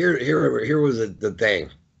here was the thing.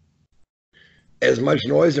 As much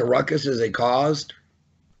noise and ruckus as they caused,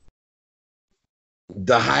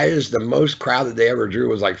 the most crowd that they ever drew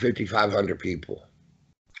was like 5,500 people.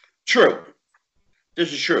 True.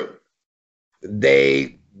 This is true.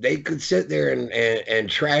 They could sit there and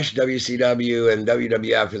trash WCW and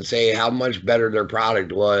WWF and say how much better their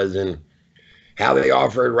product was and how they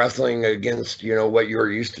offered wrestling against, what you were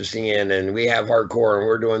used to seeing, and we have hardcore and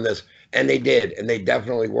we're doing this. And they did, and they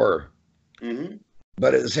definitely were. Mm-hmm.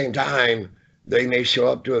 But at the same time, they may show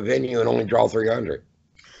up to a venue and only draw 300.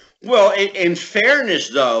 Well, in fairness,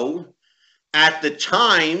 though, at the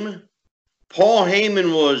time, Paul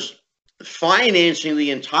Heyman was financing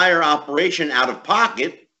the entire operation out of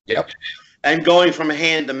pocket. Yep. And going from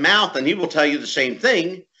hand to mouth, and he will tell you the same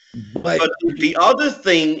thing. But the other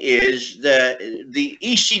thing is that the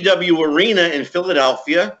ECW arena in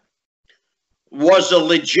Philadelphia was a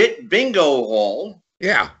legit bingo hall.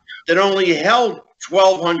 Yeah. That only held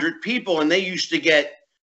 1,200 people, and they used to get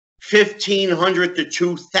 1,500 to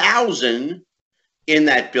 2,000 in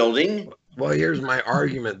that building. Well, here's my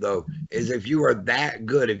argument, though, is if they were that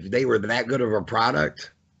good of a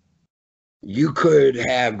product, you could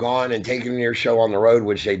have gone and taken your show on the road,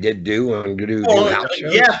 which they did do and do house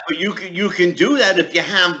shows. Yeah, but you can do that if you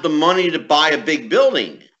have the money to buy a big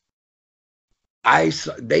building.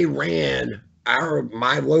 They ran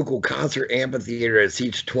my local concert amphitheater that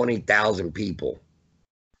seats 20,000 people.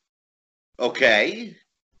 Okay.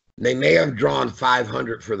 They may have drawn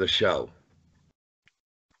 500 for the show.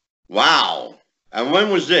 Wow. And when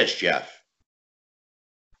was this, Jeff?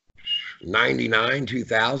 99,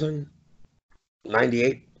 2000,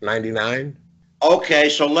 98, 99. Okay,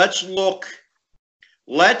 so let's look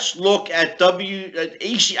let's look at ECW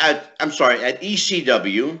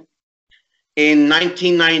in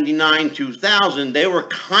 1999, 2000. They were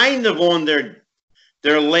kind of on their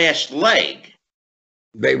last leg.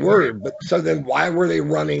 They were, but so then why were they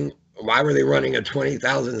running? Why were they running a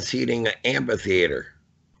 20,000 seating amphitheater?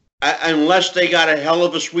 Unless they got a hell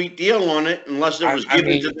of a sweet deal on it, unless it was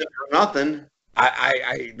given to them for nothing.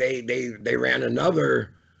 They ran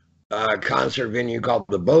another concert venue called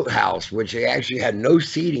the Boathouse, which they actually had no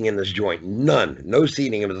seating in this joint, no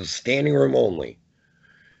seating. It was a standing room only,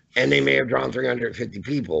 and they may have drawn 350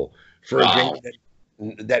 people for a venue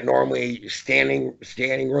that normally standing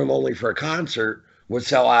room only for a concert would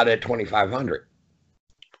sell out at 2,500.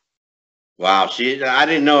 Wow, see, I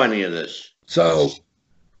didn't know any of this. So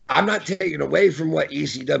I'm not taking away from what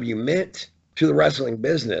ECW meant to the wrestling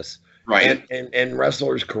business, right, and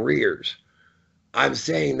wrestlers' careers. I'm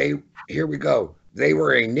saying here we go. They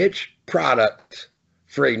were a niche product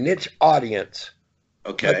for a niche audience.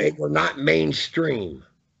 Okay. But they were not mainstream.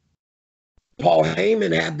 Paul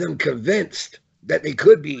Heyman had them convinced that they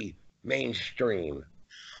could be mainstream.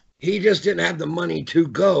 He just didn't have the money to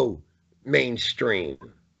go mainstream.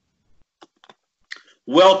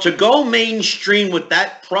 Well, to go mainstream with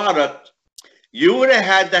that product, you would have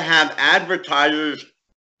had to have advertisers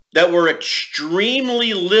that were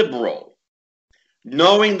extremely liberal,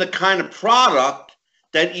 knowing the kind of product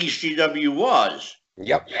that ECW was.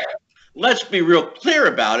 Yep. Let's be real clear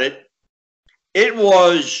about it. It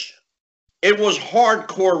was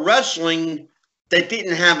hardcore wrestling that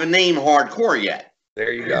didn't have a name hardcore yet.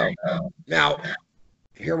 There you go. Now,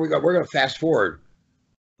 here we go. We're going to fast forward.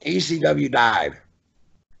 ECW died.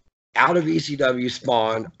 Out of ECW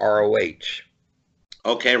spawned ROH.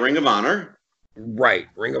 Okay, Ring of Honor. Right.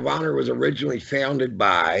 Ring of Honor was originally founded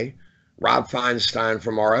by Rob Feinstein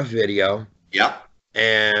from RF Video. Yep.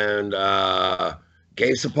 And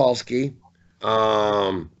Gabe Sapolsky,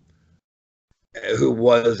 who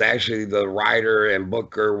was actually the writer and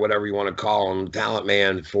booker, whatever you want to call him, talent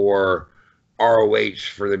man for ROH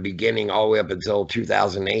for the beginning all the way up until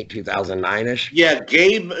 2008, 2009-ish. Yeah,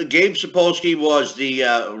 Gabe Sapolsky was the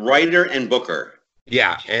writer and booker.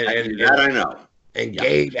 Yeah. And that I know. And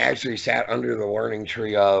Gabe actually sat under the learning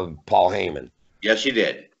tree of Paul Heyman. Yes, he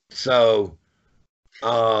did. So,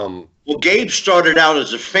 well, Gabe started out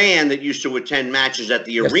as a fan that used to attend matches at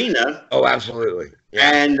the arena. Oh, absolutely.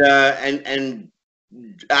 Yeah. And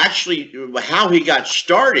actually, how he got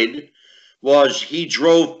started was he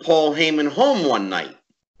drove Paul Heyman home one night.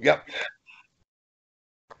 Yep.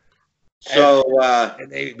 So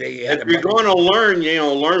and they if you're going to learn,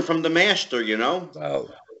 learn from the master, So,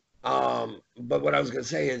 but what I was going to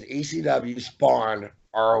say is ECW spawned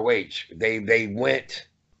ROH. They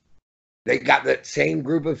got that same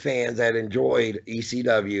group of fans that enjoyed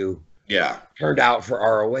ECW. Yeah. Turned out for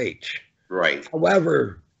ROH. Right.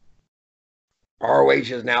 However, ROH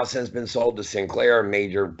has now since been sold to Sinclair, a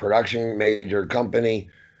major company,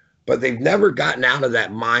 but they've never gotten out of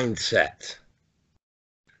that mindset.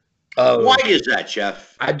 Why is that,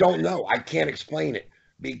 Jeff? I don't know. I can't explain it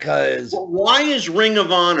because. Well, why is Ring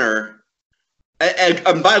of Honor?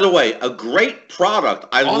 And by the way, a great product.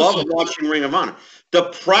 I love watching Ring of Honor. The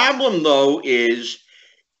problem, though, is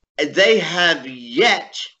they have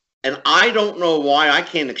yet, and I don't know why, I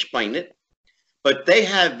can't explain it, but they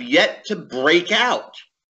have yet to break out.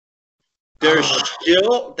 They're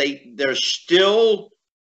still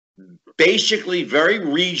basically very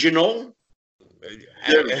regional.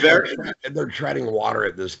 They're treading water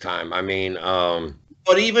at this time. I mean,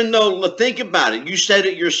 but even though, think about it, you said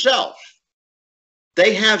it yourself.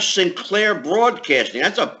 They have Sinclair Broadcasting.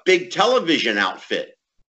 That's a big television outfit.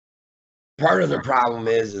 Part of the problem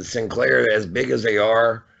is Sinclair, as big as they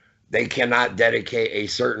are, they cannot dedicate a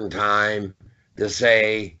certain time to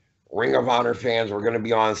say, Ring of Honor fans, we're going to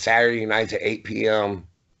be on Saturday nights at 8 p.m.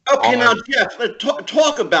 Okay, now, Jeff,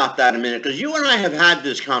 talk about that a minute, because you and I have had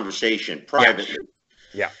this conversation privately.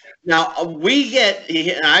 Yeah. Now, we get,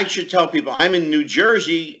 and I should tell people, I'm in New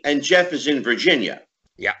Jersey, and Jeff is in Virginia.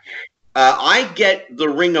 Yeah. I get the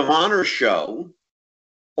Ring of Honor show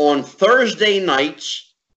on Thursday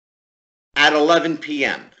nights at 11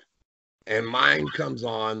 p.m. And mine comes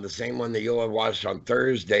on, the same one that you'll have watched on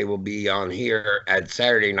Thursday will be on here at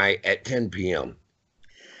Saturday night at 10 p.m.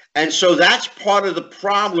 And so that's part of the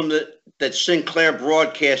problem that Sinclair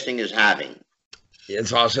Broadcasting is having.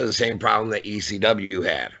 It's also the same problem that ECW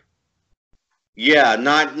had. Yeah,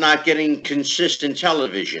 not getting consistent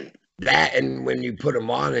television. That, and when you put them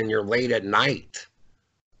on and you're late at night,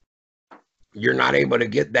 you're not able to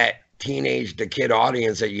get that teenage to kid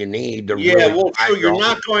audience that you need to Yeah, really well, true. drive your You're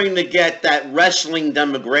not audience. going to get that wrestling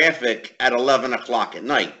demographic at 11 o'clock at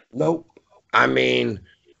night. Nope. I mean,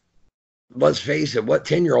 let's face it, what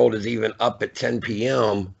 10-year-old is even up at 10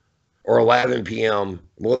 p.m. or 11 p.m.?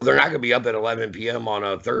 Well, they're not going to be up at 11 p.m. on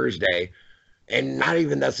a Thursday, and not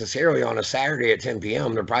even necessarily on a Saturday at 10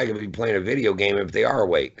 p.m. They're probably going to be playing a video game if they are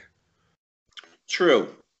awake.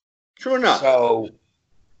 True. True enough. So,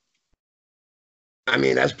 I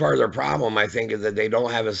mean, that's part of their problem, I think, is that they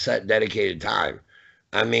don't have a set dedicated time.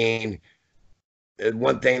 I mean,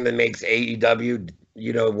 one thing that makes AEW,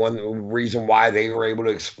 one reason why they were able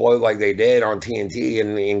to explode like they did on TNT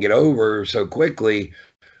and get over so quickly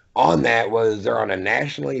on that was they're on a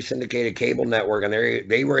nationally syndicated cable network, and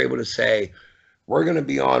they were able to say, we're going to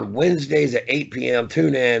be on Wednesdays at 8 p.m.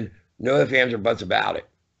 Tune in. No ifs, ands, or buts about it.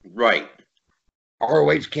 Right.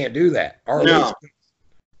 ROH can't do that. ROH, No.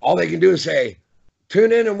 all they can do is say,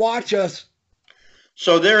 tune in and watch us.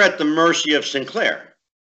 So they're at the mercy of Sinclair.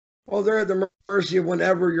 Well, they're at the mercy of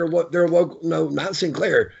whenever their local. No, not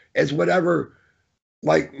Sinclair. It's whatever.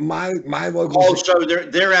 Like my local. Oh, so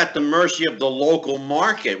they're at the mercy of the local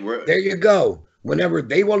market. There you go. Whenever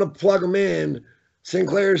they want to plug them in,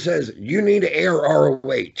 Sinclair says you need to air ROH.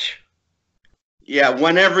 Yeah,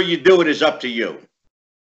 whenever you do it is up to you.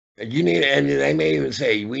 You need, and they may even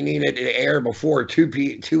say we need it to air before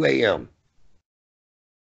 2 a.m.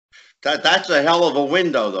 That's a hell of a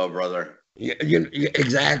window, though, brother.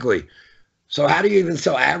 Exactly. So how do you even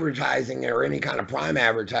sell advertising or any kind of prime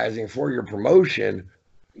advertising for your promotion?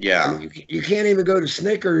 Yeah. I mean, you can't even go to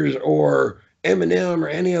Snickers or M&M or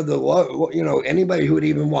any of the anybody who would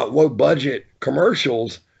even want low budget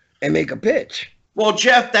commercials and make a pitch. Well,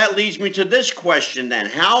 Jeff, that leads me to this question then.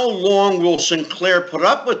 How long will Sinclair put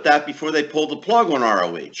up with that before they pull the plug on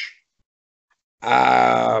ROH?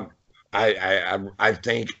 I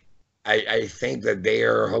think that they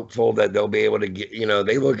are hopeful that they'll be able to get,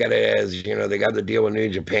 they look at it as, they got the deal with New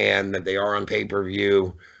Japan, that they are on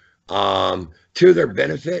pay-per-view. To their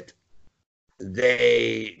benefit,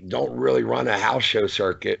 they don't really run a house show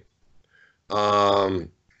circuit.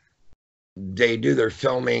 They do their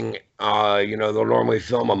filming, they'll normally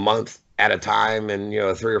film a month at a time and,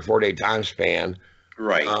 a 3 or 4 day time span.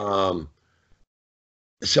 Right.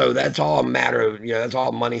 So that's all a matter of, that's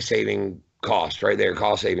all money saving cost right there,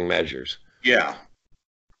 cost saving measures. Yeah.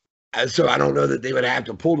 And so I don't know that they would have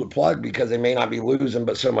to pull the plug because they may not be losing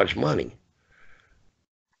but so much money.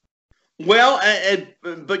 Well,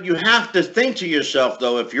 but you have to think to yourself,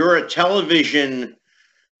 though, if you're a television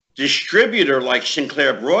distributor like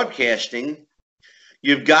Sinclair Broadcasting,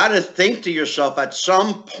 you've got to think to yourself at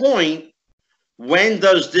some point, when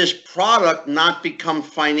does this product not become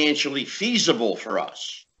financially feasible for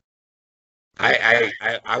us?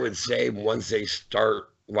 I would say once they start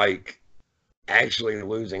actually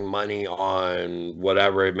losing money on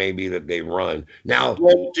whatever it may be that they run. Now,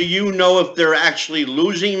 well, do you know if they're actually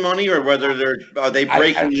losing money or whether are they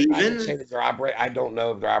breaking even? I would say that I don't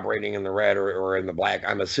know if they're operating in the red or in the black.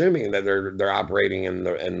 I'm assuming that they're operating in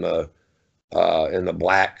the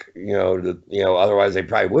black. Otherwise they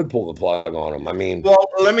probably would pull the plug on them. I mean, well,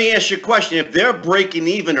 let me ask you a question. If they're breaking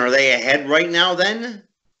even, are they ahead right now? Then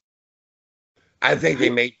I think they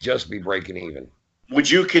may just be breaking even. Would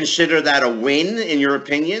you consider that a win, in your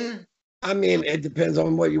opinion? I mean, it depends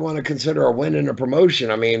on what you want to consider a win in a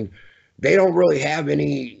promotion. I mean, they don't really have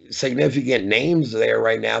any significant names there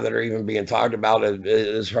right now that are even being talked about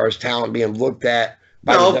as far as talent being looked at.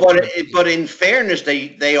 No, but in fairness,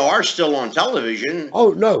 they are still on television.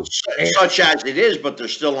 Oh, no. Such as it is, but they're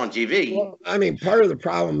still on TV. Well, I mean, part of the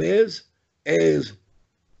problem is the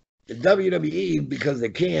WWE, because they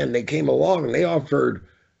came along and they offered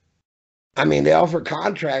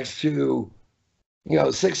contracts to,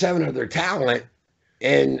 6, 7 of their talent,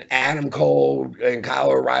 and Adam Cole and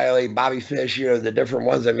Kyle O'Reilly, Bobby Fish, the different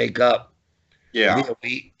ones that make up the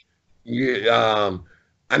Elite.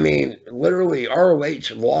 Literally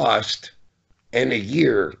ROH lost in a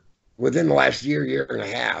year, within the last year and a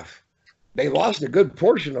half. They lost a good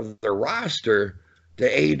portion of their roster to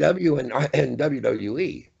AEW and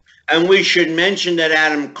WWE. And we should mention that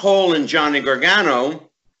Adam Cole and Johnny Gargano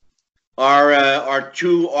are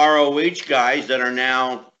 2 ROH guys that are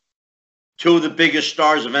now 2 of the biggest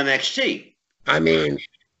stars of NXT. I mean,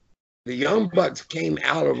 the Young Bucks came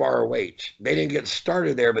out of ROH. They didn't get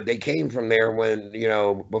started there, but they came from there when,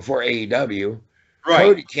 before AEW. Right.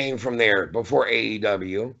 Cody came from there before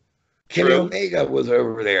AEW. Kenny Omega was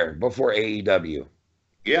over there before AEW.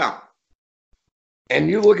 Yeah. And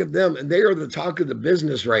you look at them, and they are the talk of the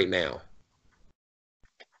business right now.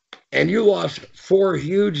 And you lost 4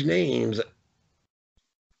 huge names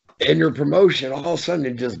in your promotion, all of a sudden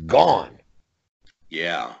it's just gone.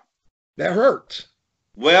 Yeah. That hurts.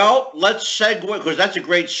 Well, let's segue, because that's a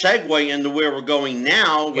great segue into where we're going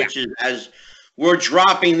now, which is as we're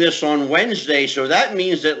dropping this on Wednesday. So that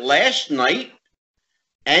means that last night,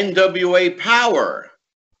 NWA Power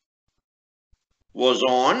was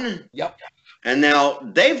on. Yep. And now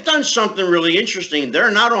they've done something really interesting.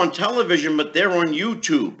 They're not on television, but they're on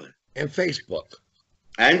YouTube. And Facebook.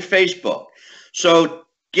 So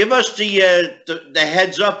give us the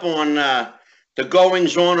heads up on the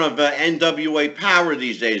goings on of NWA Power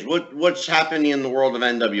these days. What's happening in the world of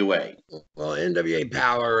NWA? Well, NWA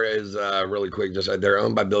Power is really quick. Just they're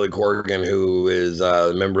owned by Billy Corgan, who is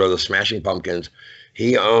a member of the Smashing Pumpkins.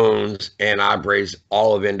 He owns and operates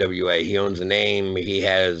all of NWA. He owns the name. He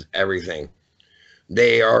has everything.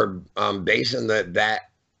 They are basing that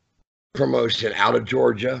promotion out of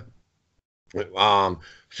Georgia,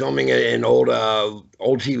 filming it in old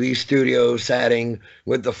TV studio setting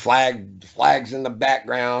with the flags in the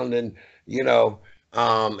background, and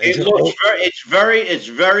it's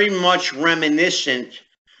very much reminiscent.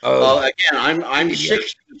 Again, I'm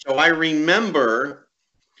 60, so I remember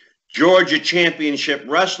Georgia Championship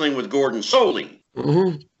Wrestling with Gordon Soley.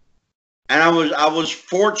 Mm-hmm. And I was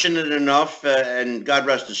fortunate enough, and God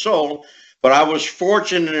rest his soul, but I was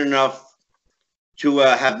fortunate enough to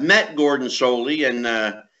have met Gordon Soley and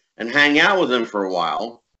hang out with him for a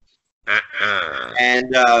while.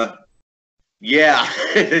 And yeah,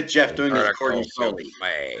 Jeff doing his Gordon Soley.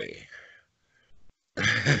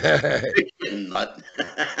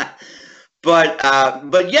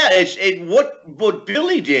 But yeah, what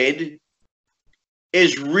Billy did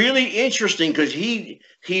is really interesting, because he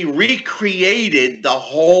recreated the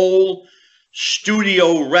whole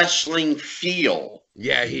studio wrestling feel.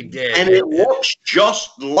 Yeah, he did. And it looks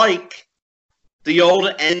just like the old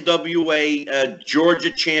NWA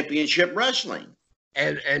Georgia Championship Wrestling.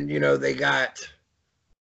 And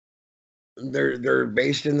they're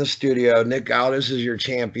based in the studio. Nick Aldis is your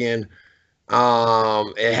champion.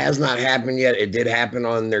 It has not happened yet. It did happen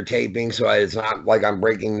on their taping, so it's not like I'm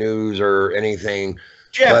breaking news or anything.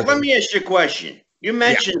 Jeff, let me ask you a question. You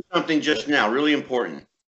mentioned something just now, really important.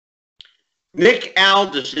 Nick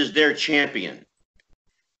Aldis is their champion.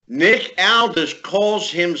 Nick Aldis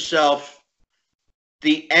calls himself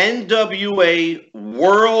the NWA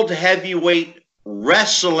World Heavyweight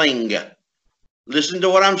Wrestling. Listen to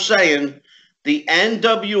what I'm saying. The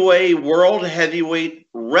NWA World Heavyweight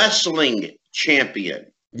Wrestling Champion.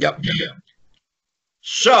 Yep.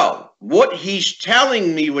 So what he's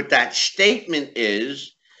telling me with that statement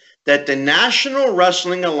is that the National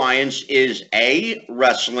Wrestling Alliance is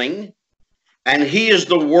wrestling, and he is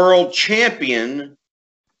the world champion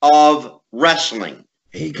of wrestling.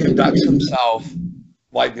 He conducts himself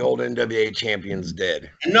like the old NWA champions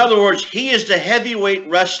did. In other words, he is the heavyweight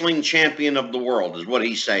wrestling champion of the world, is what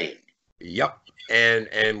he's saying. Yep.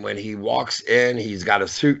 And when he walks in, he's got a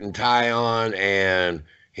suit and tie on, and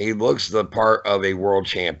he looks the part of a world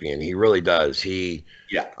champion. He really does.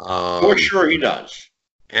 For sure he does.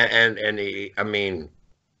 And he,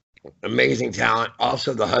 amazing talent.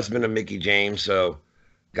 Also the husband of Mickie James, so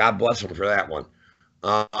God bless him for that one.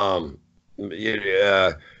 And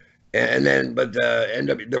then, but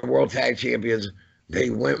the World Tag Champions, they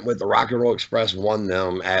went with the Rock and Roll Express, won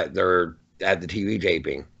them at the TV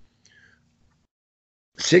taping.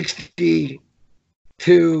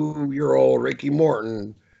 62-year-old Ricky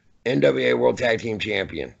Morton, NWA World Tag Team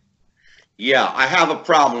Champion. Yeah, I have a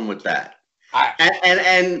problem with that.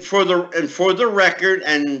 And for the record,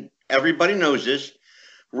 and everybody knows this,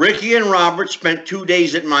 Ricky and Robert spent 2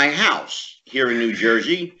 days at my house here in New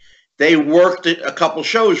Jersey. They worked at a couple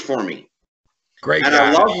shows for me. Great and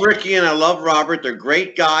guys. I love Ricky and I love Robert. They're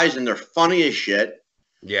great guys and they're funny as shit.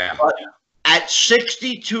 Yeah. But at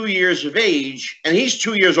 62 years of age, and he's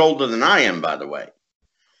 2 years older than I am, by the way,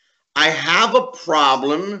 I have a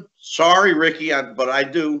problem. Sorry, Ricky, but I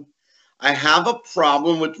do. I have a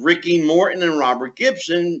problem with Ricky Morton and Robert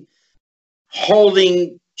Gibson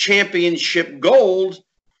holding championship gold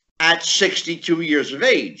at 62 years of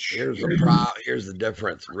age. Here's the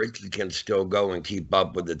difference. Ricky can still go and keep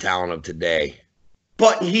up with the talent of today.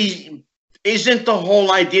 But isn't the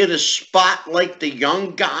whole idea to spotlight the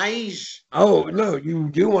young guys? Oh, no, you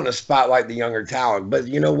do want to spotlight the younger talent, but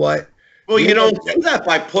you know what? Well, you don't do that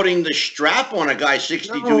by putting the strap on a guy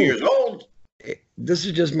 62 years old. This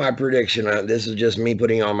is just my prediction. This is just me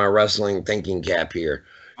putting on my wrestling thinking cap here.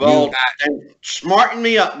 Well, smarten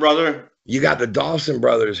me up, brother. You got the Dawson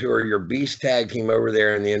brothers, who are your beast tag team over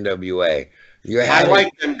there in the NWA. I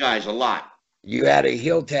like them guys a lot. You had a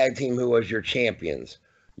heel tag team who was your champions.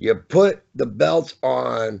 You put the belts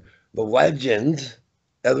on the legends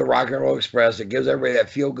of the Rock and Roll Express. It gives everybody that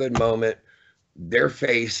feel-good moment. Their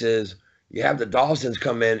faces. You have the Dawsons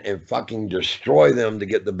come in and fucking destroy them to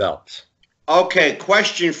get the belts. Okay,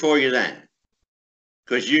 question for you then.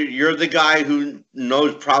 Because you're the guy who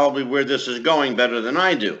knows probably where this is going better than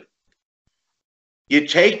I do. You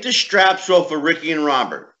take the straps off of Ricky and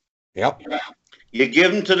Robert. Yep. You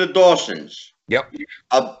give them to the Dawsons. Yep.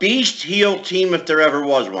 A beast heel team if there ever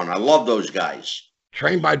was one. I love those guys.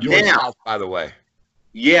 Trained by George South, by the way.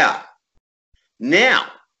 Yeah. Now,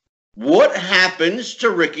 what happens to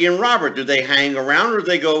Ricky and Robert? Do they hang around or do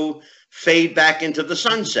they go fade back into the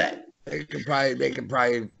sunset? They could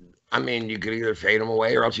probably, I mean, you could either fade them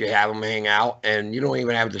away or else you have them hang out and you don't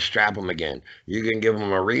even have to strap them again. You can give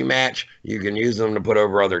them a rematch. You can use them to put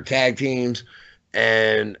over other tag teams.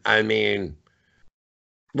 And, I mean,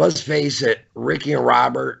 let's face it, Ricky and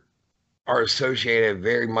Robert are associated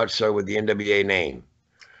very much so with the NWA name.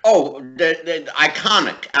 Oh, they're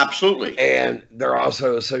iconic, absolutely. And they're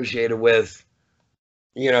also associated with,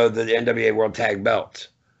 you know, the NWA World Tag Belts.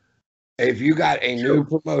 If you got a new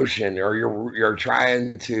promotion or you're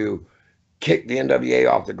trying to kick the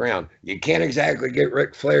NWA off the ground, you can't exactly get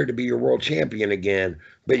Ric Flair to be your world champion again.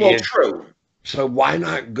 But true. So why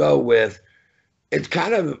not go with? It's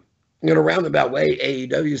kind of, you know, roundabout way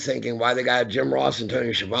AEW's thinking why they got Jim Ross and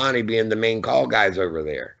Tony Schiavone being the main call guys over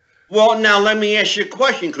there. Well, now let me ask you a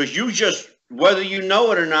question because you just, whether you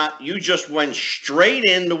know it or not, you just went straight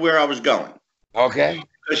into where I was going. Okay.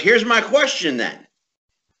 Because here's my question then.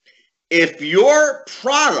 If your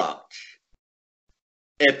product,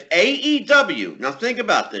 if AEW, now think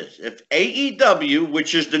about this, if AEW,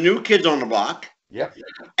 which is the new kids on the block, yep,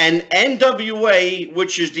 and NWA,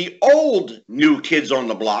 which is the old new kids on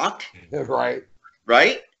the block,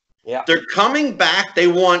 right, yeah, they're coming back. They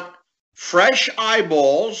want fresh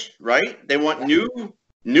eyeballs, right? They want new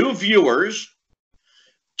viewers.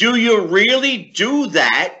 Do you really do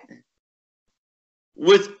that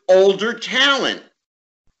with older talent?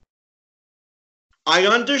 I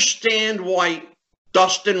understand why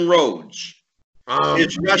Dustin Rhodes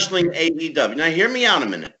is wrestling AEW. Now, hear me out a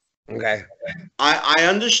minute. Okay. I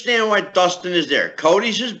understand why Dustin is there.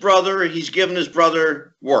 Cody's his brother. He's giving his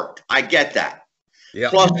brother work. I get that.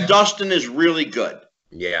 Yep. Plus, Dustin is really good.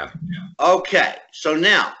 Yeah. Okay. So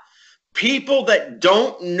now, people that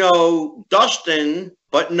don't know Dustin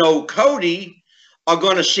but know Cody are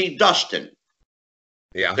going to see Dustin.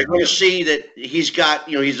 Yeah. They're going to see that he's got,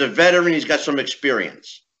 you know, he's a veteran. He's got some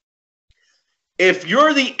experience. If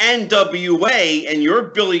you're the NWA and you're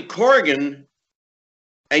Billy Corgan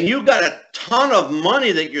and you got a ton of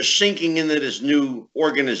money that you're sinking into this new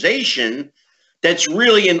organization that's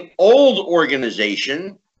really an old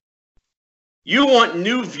organization, you want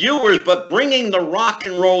new viewers, but bringing the Rock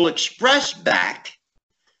and Roll Express back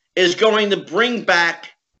is going to bring back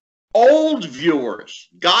old viewers,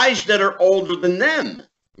 guys that are older than them.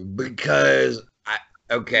 Because,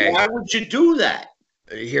 okay. Why would you do that?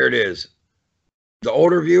 Here it is. The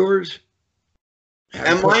older viewers.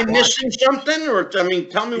 Am I missing something? Or, I mean,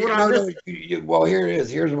 tell me what I'm missing. Well, here it is.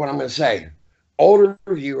 Here's what I'm going to say. Older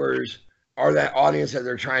viewers are that audience that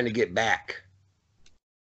they're trying to get back.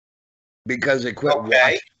 Because they quit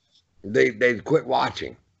watching. They quit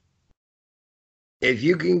watching. If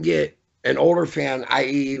you can get an older fan, i.e.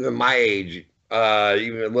 even my age,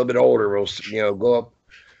 even a little bit older, will, you know, go up.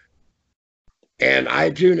 And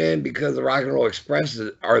I tune in because the Rock and Roll Express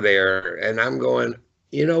are there. And I'm going,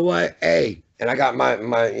 you know what? Hey, and I got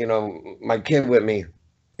my kid with me.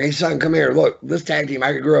 Hey, son, come here. Look, this tag team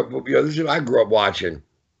I grew up, you know, this is what I grew up watching.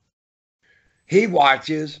 He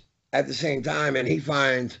watches at the same time and he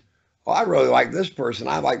finds, oh, I really like this person.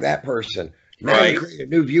 I like that person. Now you create a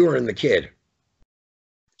new viewer in the kid.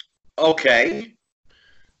 Okay.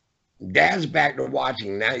 Dad's back to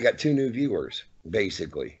watching. Now you got two new viewers,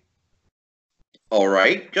 basically. All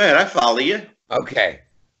right. Go ahead. I follow you. Okay.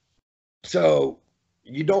 So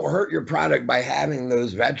you don't hurt your product by having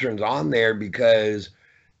those veterans on there because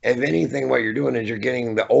if anything, what you're doing is you're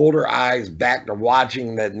getting the older eyes back to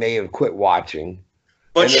watching that may have quit watching.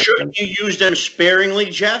 But shouldn't you use them sparingly,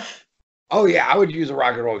 Jeff? Oh, yeah. I would use a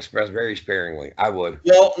Rock and Roll Express very sparingly. I would.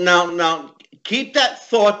 Well, now, keep that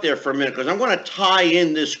thought there for a minute because I'm going to tie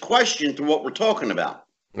in this question to what we're talking about.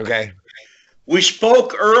 Okay. We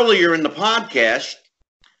spoke earlier in the podcast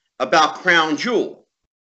about Crown Jewel.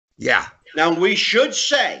 Yeah. Now, we should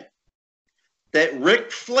say that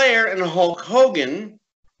Ric Flair and Hulk Hogan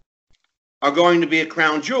are going to be a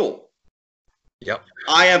Crown Jewel. Yep.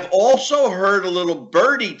 I have also heard a little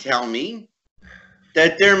birdie tell me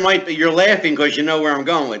that there might be, you're laughing because you know where I'm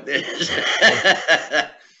going with this.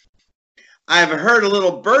 I've heard a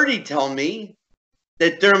little birdie tell me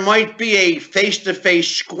that there might be a face-to-face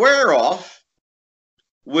square-off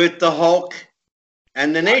with the Hulk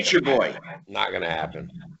and the Nature Boy. Not going to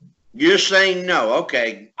happen. You're saying no.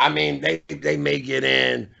 Okay. I mean, they may get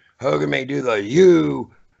in. Hogan may do the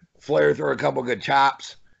U. Flair throw a couple good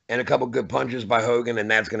chops and a couple good punches by Hogan,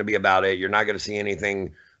 and that's going to be about it. You're not going to see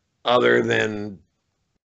anything other than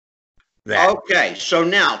that. Okay. So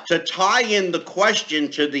now, to tie in the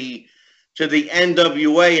question to the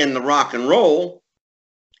NWA and the Rock and Roll,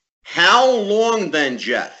 how long then,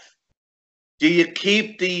 Jeff, do you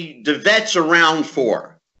keep the vets around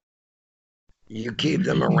for? You keep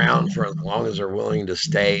them around for as long as they're willing to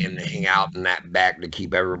stay and hang out in that back to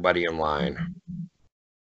keep everybody in line.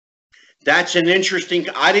 That's an interesting.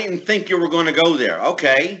 I didn't think you were going to go there.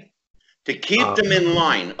 Okay. To keep them in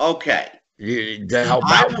line. Okay. To help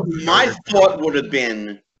out. My thought would have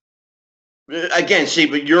been, again, see,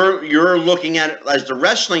 but you're looking at it as the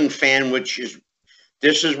wrestling fan,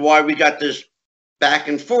 this is why we got this back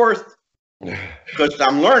and forth, because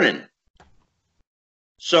I'm learning.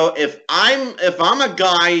 So if I'm a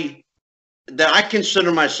guy that I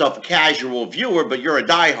consider myself a casual viewer, but you're a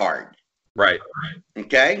diehard. Right.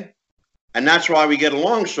 Okay. And that's why we get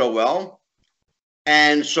along so well.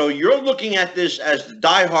 And so you're looking at this as the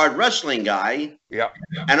diehard wrestling guy. Yep.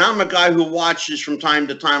 And I'm a guy who watches from time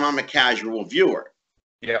to time. I'm a casual viewer.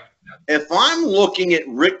 Yep. If I'm looking at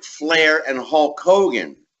Ric Flair and Hulk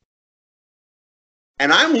Hogan,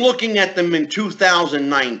 and I'm looking at them in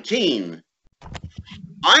 2019,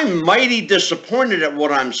 I'm mighty disappointed at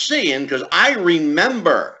what I'm seeing, because I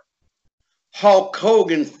remember Hulk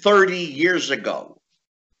Hogan 30 years ago.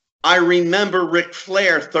 I remember Ric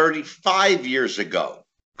Flair 35 years ago.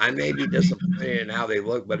 I may be disappointed in how they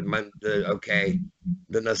look, but the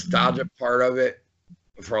nostalgia part of it,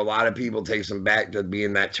 for a lot of people, takes them back to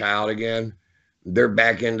being that child again. They're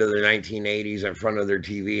back into the 1980s in front of their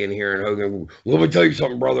TV and hearing Hogan. Let me tell you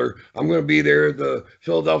something, brother. I'm going to be there at the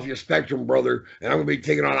Philadelphia Spectrum, brother, and I'm going to be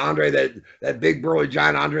taking on Andre, that big burly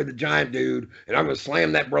giant Andre the Giant dude, and I'm going to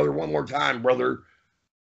slam that brother one more time, brother.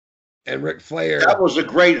 And Ric Flair. That was a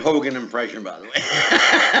great Hogan impression, by the way.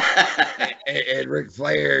 and Ric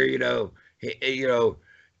Flair,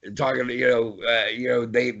 talking,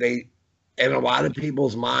 they. In a lot of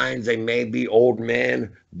people's minds, they may be old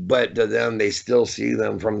men, but to them, they still see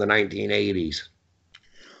them from the 1980s.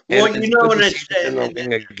 Well,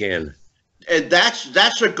 again.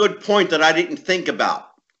 That's a good point that I didn't think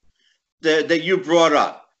about, that you brought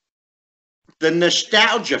up. The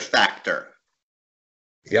nostalgia factor.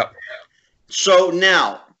 Yep. So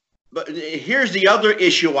now, but here's the other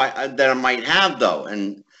issue that I might have, though,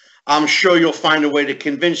 and I'm sure you'll find a way to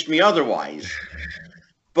convince me otherwise.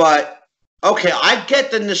 But okay, I get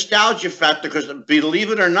the nostalgia factor, because believe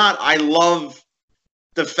it or not, I love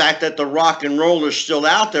the fact that the Rock and Roll is still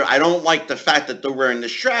out there. I don't like the fact that they're wearing the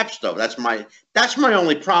straps, though. That's my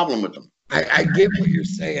only problem with them. I get what you're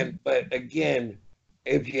saying, but again,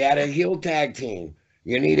 if you had a heel tag team,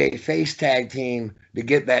 you need a face tag team to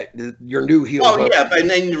get your new heel. Oh yeah, and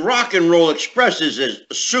then Rock and Roll Express is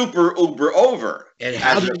super uber over. And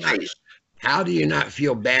how do you not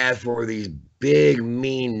feel bad for these big,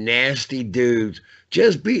 mean, nasty dudes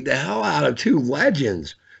just beat the hell out of two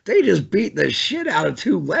legends? They just beat the shit out of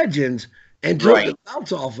two legends and took the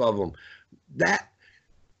belts off of them. That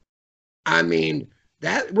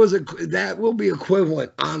will be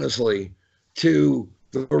equivalent, honestly, to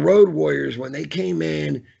the Road Warriors when they came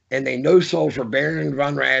in and they no-sold for Baron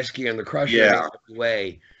Von Raschke and the Crusher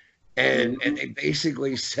away. And they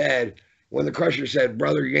basically said, when the Crusher said,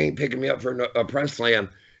 brother, you ain't picking me up for a press slam,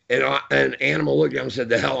 and Animal looked at him and said,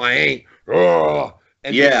 the hell I ain't. Oh,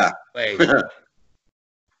 and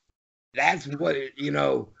that's what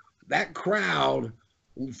that crowd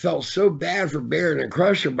felt so bad for Baron and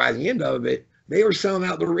Crusher. By the end of it, they were selling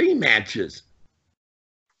out the rematches.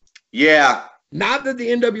 Yeah. Not that the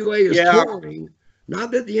NWA is touring.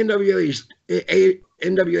 Not that the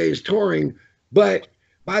NWA is touring, but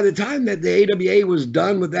by the time that the AWA was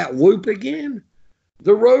done with that loop again,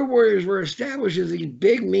 the Road Warriors were established as these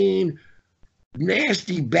big, mean,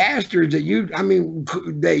 nasty bastards that you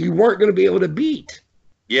weren't going to be able to beat.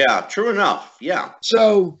 Yeah, true enough. Yeah.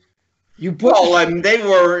 So you put. Well, they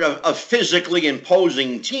were a physically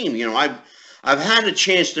imposing team. I've had a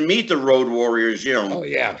chance to meet the Road Warriors. Oh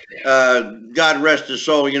yeah. God rest his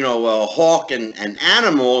soul. Hawk and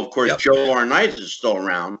Animal. Of course, Joe Laurinaitis is still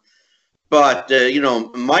around, but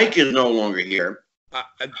Mike is no longer here.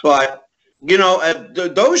 But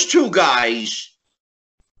those two guys,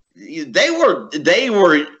 they were.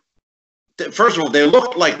 First of all, they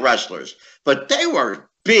looked like wrestlers, but they were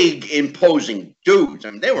big, imposing dudes.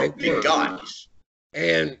 I mean, they were big guys.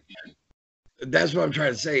 And that's what I'm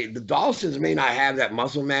trying to say. The Dawsons may not have that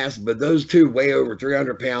muscle mass, but those two weigh over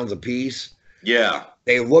 300 pounds apiece. Yeah.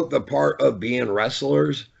 They look the part of being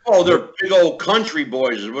wrestlers. Oh, they're big old country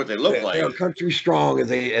boys is what they look like. They're country strong, as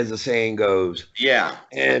the saying goes. Yeah.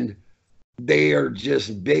 And they are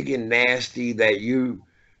just big and nasty that you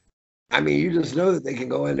just know that they can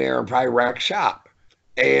go in there and probably wreck shop.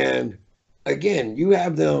 And again, you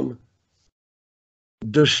have them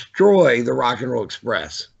destroy the Rock and Roll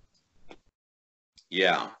Express.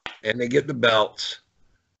 Yeah. And they get the belts.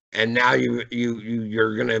 And now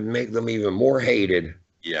you're gonna make them even more hated.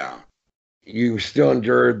 Yeah. You still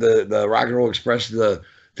endured the Rock and Roll Express to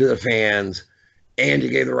the fans, and you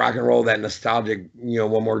gave the Rock and Roll that nostalgic,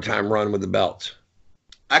 one more time run with the belts.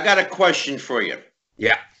 I got a question for you.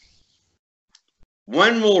 Yeah.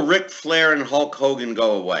 When will Ric Flair and Hulk Hogan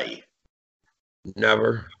go away?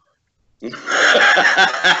 Never.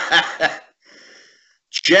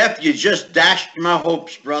 Jeff, you just dashed my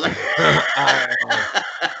hopes, brother.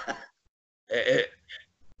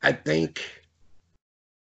 I think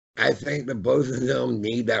that both of them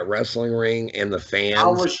need that wrestling ring and the fans. I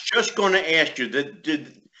was just going to ask you,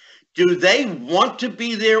 do they want to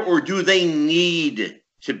be there or do they need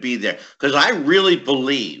to be there? Because I really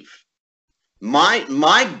believe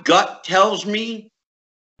my gut tells me,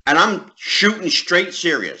 and I'm shooting straight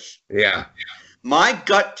serious. Yeah. My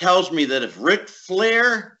gut tells me that if Ric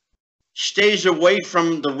Flair stays away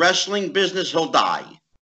from the wrestling business, he'll die.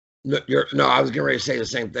 No, I was getting ready to say the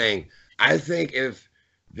same thing. I think if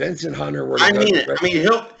Vincent Hunter were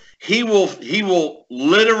to he will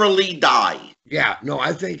literally die. Yeah, no,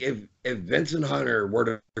 I think if Vincent Hunter were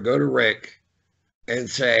to go to Rick and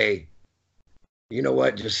say, you know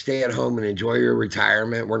what, just stay at home and enjoy your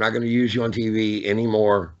retirement. We're not going to use you on TV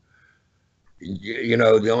anymore.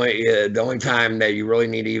 The only time that you really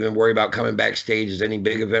need to even worry about coming backstage is any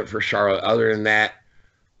big event for Charlotte. Other than that,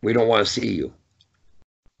 we don't want to see you.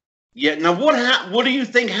 Yeah. Now, what do you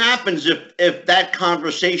think happens if that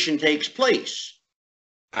conversation takes place?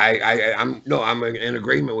 I'm in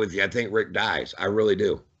agreement with you. I think Rick dies. I really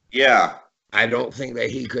do. Yeah. I don't think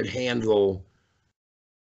that he could handle.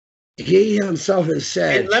 He himself has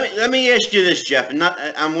said. Hey, let me ask you this, Jeff, and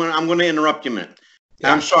I'm going to interrupt you a minute.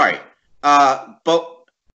 Yeah. I'm sorry, but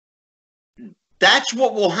that's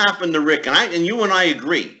what will happen to Rick, and you and I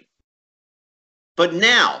agree. But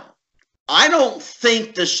now, I don't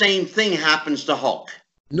think the same thing happens to Hulk.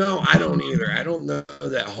 No, I don't either. I don't know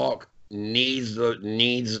that Hulk needs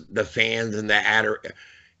the fans and the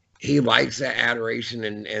he likes that adoration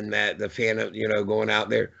and that the fan of going out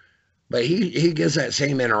there, but he gets that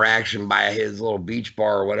same interaction by his little beach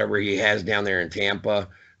bar or whatever he has down there in Tampa,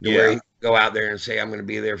 where he can go out there and say I'm going to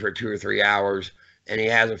be there for 2 or 3 hours, and he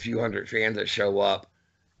has a few hundred fans that show up.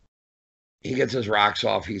 He gets his rocks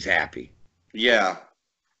off. He's happy. Yeah.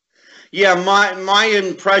 Yeah, my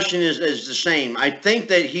impression is the same. I think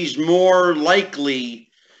that he's more likely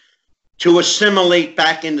to assimilate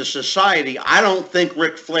back into society. I don't think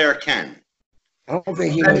Ric Flair can. I don't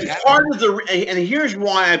think he knows. And here's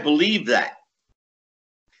why I believe that.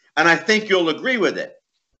 And I think you'll agree with it.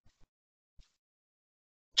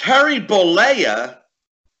 Terry Bollea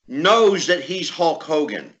knows that he's Hulk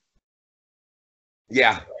Hogan.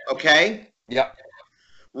 Yeah. Okay? Yep.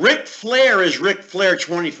 Ric Flair is Ric Flair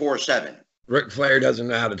 24/7. Ric Flair doesn't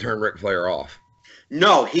know how to turn Ric Flair off.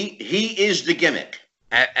 No, he is the gimmick.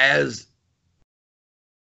 And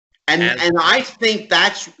I think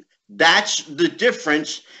that's the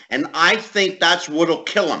difference, and I think that's what'll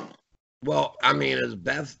kill him. Well, I mean,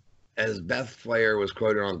 as Beth Flair was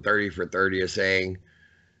quoted on 30 for 30 as saying,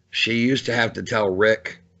 she used to have to tell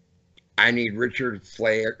Rick, I need Richard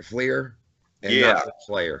Flair and not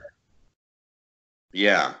Flair.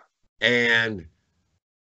 Yeah. And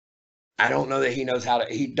I don't know that he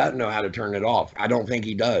doesn't know how to turn it off. I don't think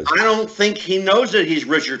he does. I don't think he knows that he's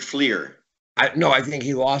Richard Flair. I think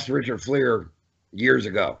he lost Richard Flair years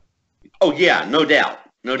ago. Oh, yeah, no doubt.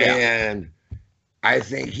 No doubt. And I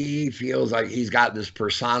think he feels like he's got this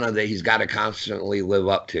persona that he's got to constantly live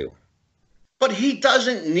up to. But he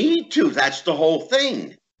doesn't need to. That's the whole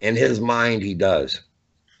thing. In his mind, he does.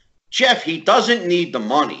 Jeff, he doesn't need the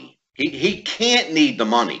money. He can't need the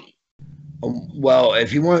money. Well, if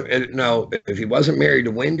he wasn't married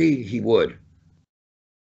to Wendy, he would.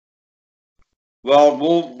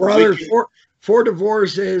 Well, brother, 4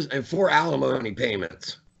 divorces and 4 alimony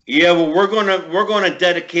payments. Yeah, well, we're gonna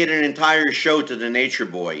dedicate an entire show to the Nature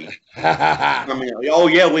Boy. I mean, oh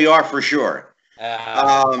yeah, we are for sure.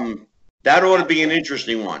 That ought to be an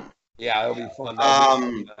interesting one. Yeah, it'll be fun.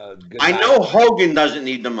 Good I night. know Hogan doesn't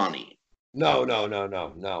need the money. No.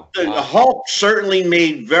 The Hulk certainly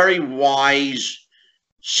made very wise,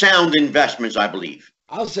 sound investments, I believe.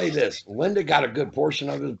 I'll say this: Linda got a good portion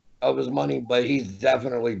of his money, but he's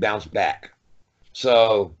definitely bounced back.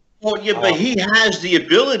 So, Well, yeah, but he has the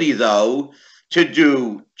ability, though, to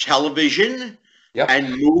do television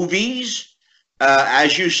and movies.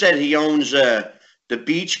 As you said, he owns the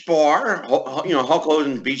Beach Bar. Hulk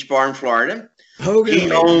Hogan's Beach Bar in Florida.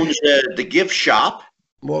 He owns the gift shop.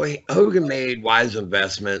 Well, Hogan made wise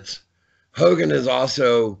investments. Hogan is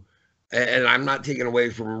also, and I'm not taking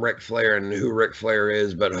away from Ric Flair and who Ric Flair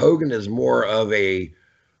is, but Hogan is more of a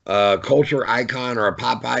culture icon or a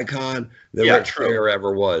pop icon than Ric Flair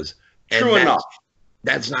ever was. And true enough.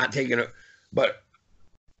 That's not taking it. But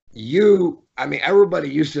everybody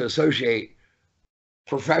used to associate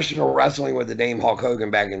professional wrestling with the name Hulk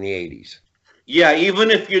Hogan back in the 80s. Yeah,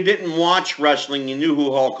 even if you didn't watch wrestling, you knew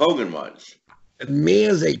who Hulk Hogan was. Me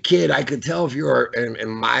as a kid, I could tell if you were, in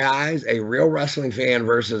my eyes, a real wrestling fan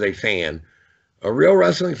versus a fan. A real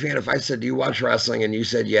wrestling fan, if I said, do you watch wrestling? And you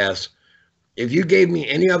said yes. If you gave me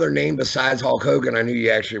any other name besides Hulk Hogan, I knew you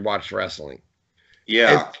actually watched wrestling.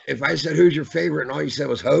 Yeah. If I said, who's your favorite? And all you said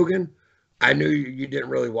was Hogan, I knew you didn't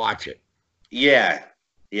really watch it. Yeah.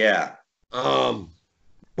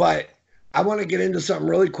 But I want to get into something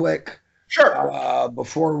really quick. Sure.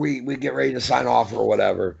 Before we get ready to sign off or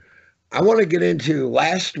whatever. I want to get into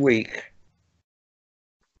last week.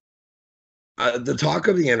 The talk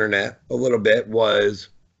of the internet a little bit was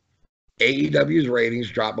AEW's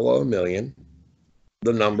ratings dropped below 1 million,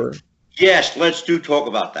 the number. Yes, let's talk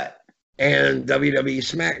about that. And WWE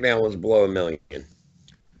SmackDown was below 1 million.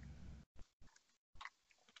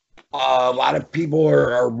 A lot of people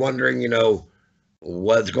are wondering,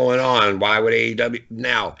 what's going on? Why would AEW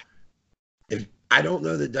now? I don't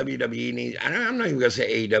know that WWE needs, I'm not even going to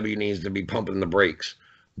say AEW needs to be pumping the brakes,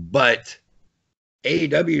 but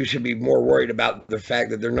AEW should be more worried about the fact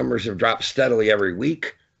that their numbers have dropped steadily every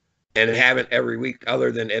week and haven't every week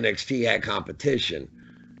other than NXT had competition.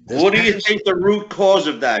 What do you think the root cause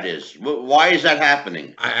of that is? Why is that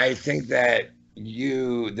happening? I think that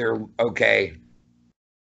they're okay.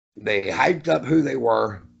 They hyped up who they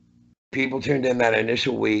were. People tuned in that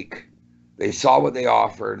initial week. They saw what they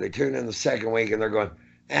offered. They tuned in the second week and they're going,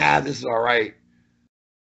 this is all right.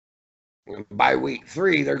 By week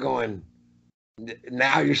 3, they're going,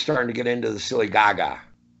 now you're starting to get into the silly gaga.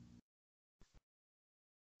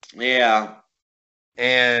 Yeah.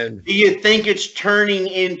 And do you think it's turning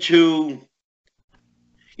into,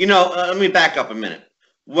 let me back up a minute.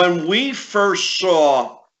 When we first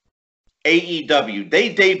saw AEW,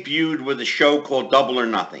 they debuted with a show called Double or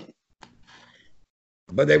Nothing.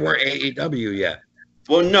 But they weren't AEW yet.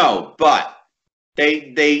 Well, no, but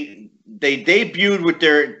they debuted with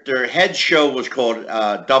their head show was called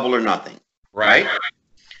Double or Nothing. Right?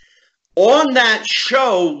 On that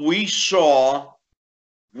show, we saw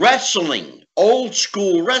wrestling, old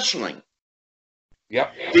school wrestling.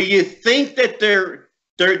 Yep. Do you think that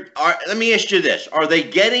let me ask you this, are they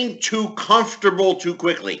getting too comfortable too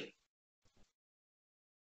quickly?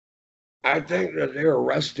 I think that they're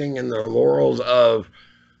resting in the laurels of,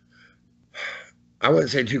 I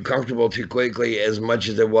wouldn't say too comfortable too quickly as much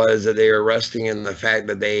as it was that they were resting in the fact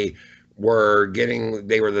that they were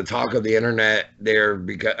the talk of the internet there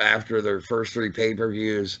because after their first 3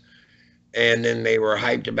 pay-per-views, and then they were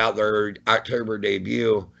hyped about their October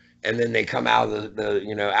debut, and then they come out of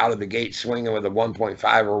out of the gate swinging with a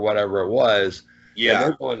 1.5 or whatever it was.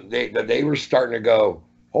 Yeah. They were starting to go,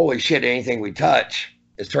 holy shit, anything we touch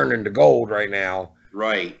is turned into gold right now.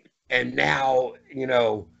 Right. And now,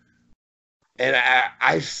 and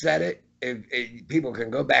I said it, if people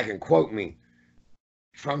can go back and quote me,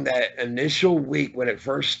 from that initial week when it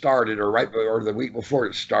first started or the week before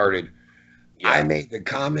it started, I made the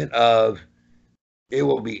comment of, it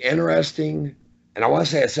will be interesting. And I want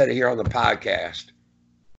to say I said it here on the podcast.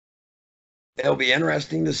 It'll be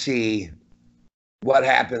interesting to see what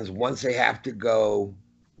happens once they have to go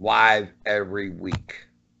live every week.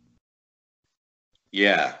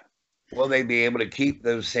 Yeah. Will they be able to keep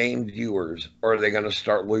those same viewers, or are they going to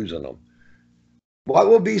start losing them? What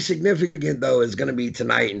will be significant, though, is going to be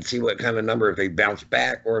tonight and see what kind of number, if they bounce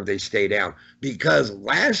back or if they stay down. Because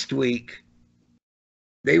last week,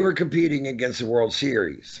 they were competing against the World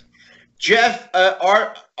Series. Jeff,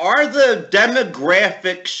 are the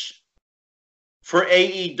demographics for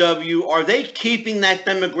AEW, are they keeping that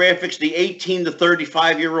demographics, the 18 to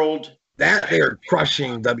 35-year-old? That they're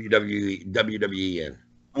crushing WWE in.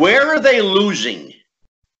 Where are they losing?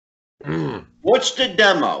 What's the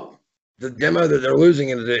demo? The demo that they're losing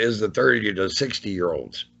is the 30 to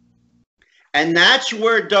 60-year-olds. And that's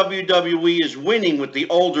where WWE is winning with the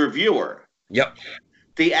older viewer. Yep.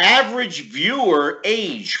 The average viewer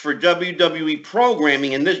age for WWE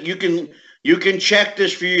programming, and this you can check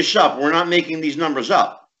this for yourself. We're not making these numbers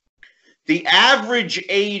up. The average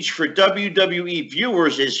age for WWE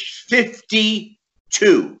viewers is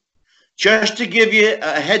 52. Just to give you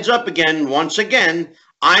a heads up again, once again,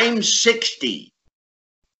 I'm 60.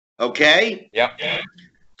 Okay? Yep.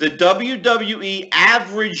 The WWE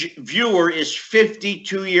average viewer is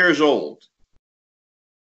 52 years old.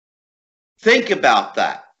 Think about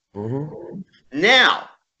that. Mm-hmm. Now,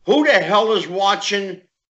 who the hell is watching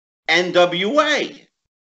NWA?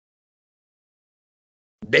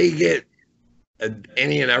 They get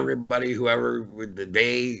any and everybody, whoever,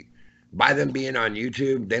 by them being on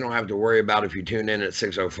YouTube, they don't have to worry about if you tune in at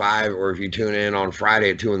 6:05 or if you tune in on Friday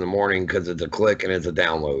at 2 in the morning, because it's a click and it's a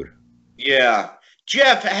download. Yeah.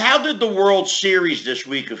 Jeff, how did the World Series this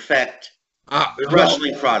week affect the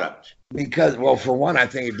wrestling product? Because, well, for one, I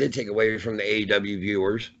think it did take away from the AEW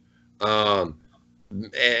viewers. And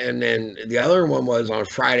then the other one was on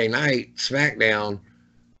Friday night, SmackDown.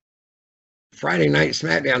 Friday night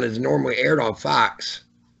SmackDown is normally aired on Fox,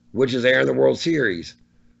 which is airing the World Series.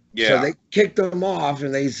 Yeah. So they kicked them off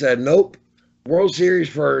and they said, nope, World Series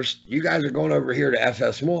first. You guys are going over here to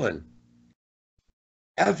FS1.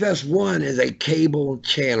 FS1 is a cable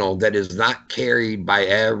channel that is not carried by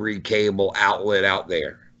every cable outlet out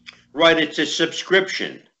there. Right, it's a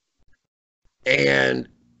subscription. And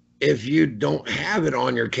if you don't have it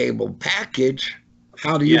on your cable package,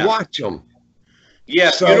 how do you watch them? Yeah,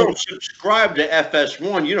 if you don't subscribe to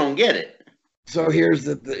FS1, you don't get it. So here's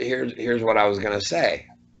what I was going to say.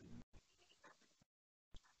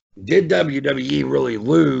 Did WWE really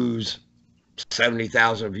lose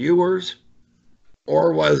 70,000 viewers?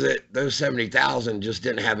 Or was it those 70,000 just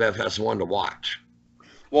didn't have FS1 to watch?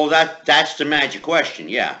 Well, that's the magic question,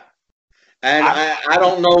 yeah. And I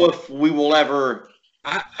don't know if we will ever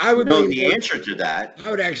I would know the answer to that. I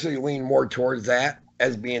would actually lean more towards that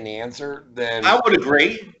as being the answer than... I would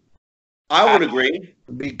agree. I would agree.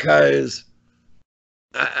 Because,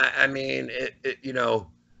 I mean, you know,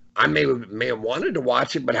 I may have wanted to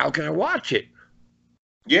watch it, but how can I watch it?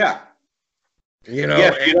 Yeah. You know,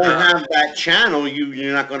 if you don't have that channel,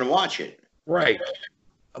 you're not going to watch it. Right.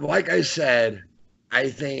 Like I said, I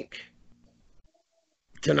think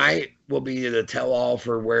tonight will be the tell-all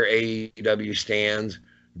for where AEW stands.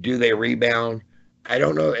 Do they rebound? I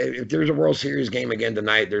don't know. If there's a World Series game again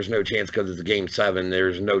tonight, there's no chance because it's a Game 7.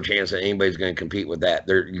 There's no chance that anybody's going to compete with that.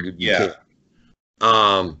 You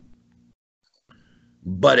can't.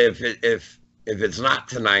 But if it's not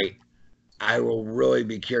tonight, I will really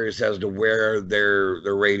be curious as to where their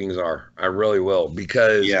ratings are. I really will,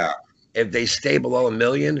 because if they stay below 1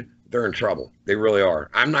 million, they're in trouble. They really are.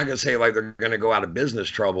 I'm not going to say like they're going to go out of business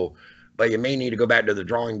trouble, but you may need to go back to the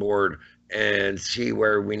drawing board and see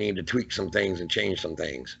where we need to tweak some things and change some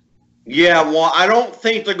things. Yeah, well, I don't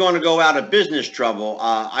think they're going to go out of business trouble.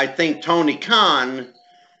 I think Tony Khan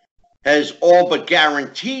has all but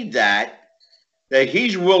guaranteed that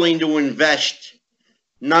he's willing to invest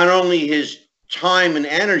not only his time and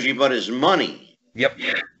energy, but his money. Yep.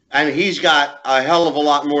 And he's got a hell of a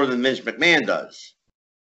lot more than Vince McMahon does.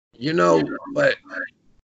 You know, but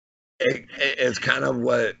it's kind of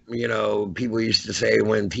what, you know, people used to say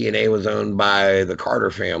when TNA was owned by the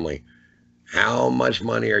Carter family. How much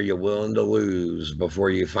money are you willing to lose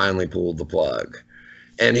before you finally pull the plug?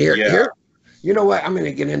 And here, you know what? I'm going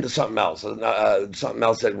to get into something else. Something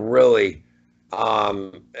else that really,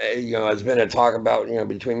 you know, has been a talk about, you know,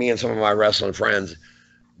 between me and some of my wrestling friends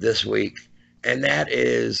this week. And that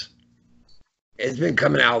is, it's been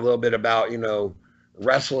coming out a little bit about, you know,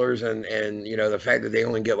 wrestlers and you know, the fact that they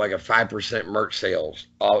only get like a 5% merch sales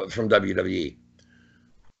from WWE.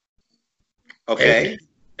 Okay.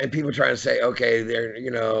 And people trying to say, okay, they're, you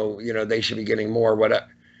know, they should be getting more.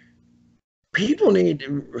 People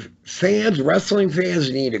wrestling fans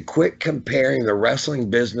need to quit comparing the wrestling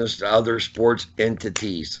business to other sports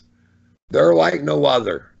entities. They're like no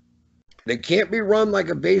other. They can't be run like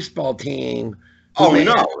a baseball team. Oh,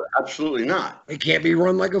 no, absolutely not. It can't be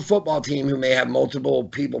run like a football team who may have multiple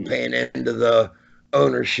people paying into the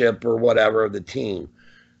ownership or whatever of the team.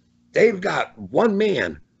 They've got one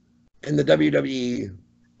man in the WWE,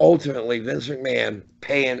 ultimately Vince McMahon,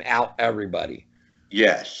 paying out everybody.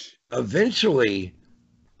 Yes. Eventually,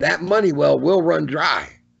 that money well will run dry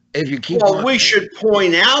if you keep on. We should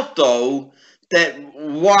point out, though, that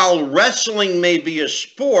while wrestling may be a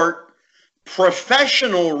sport,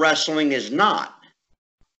 professional wrestling is not.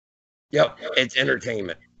 Yep, it's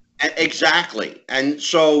entertainment. Exactly. And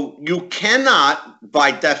so you cannot,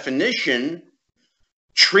 by definition,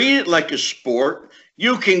 treat it like a sport.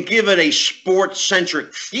 You can give it a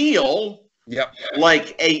sport-centric feel, Yep.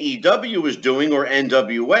 like AEW is doing or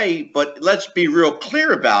NWA, but let's be real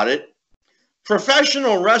clear about it.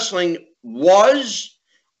 Professional wrestling was,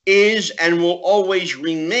 is, and will always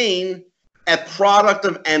remain a product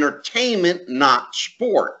of entertainment, not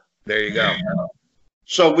sport. There you go.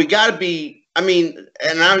 So we got to be, I mean,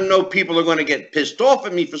 and I know people are going to get pissed off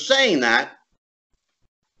at me for saying that.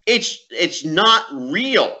 It's not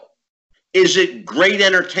real. Is it great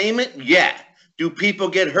entertainment? Yeah. Do people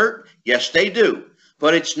get hurt? Yes, they do.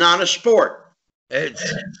 But it's not a sport.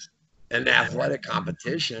 It's an athletic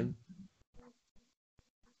competition.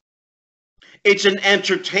 It's an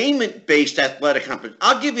entertainment-based athletic competition.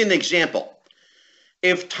 I'll give you an example.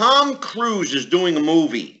 If Tom Cruise is doing a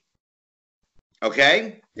movie,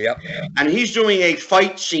 okay? Yep. And he's doing a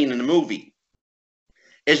fight scene in the movie,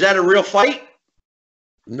 is that a real fight?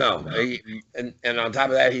 No. And on top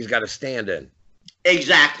of that, he's got a stand-in.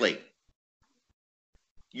 Exactly.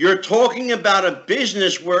 You're talking about a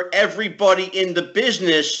business where everybody in the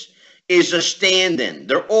business is a stand-in.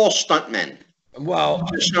 They're all stuntmen. Well,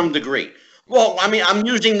 to some degree. Well, I mean, I'm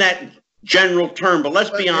using that general term, but let's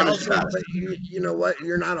be honest about it. You know what?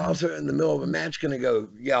 You're not also in the middle of a match going to go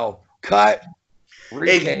yell, cut.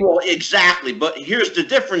 Well, exactly. But here's the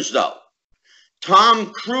difference, though.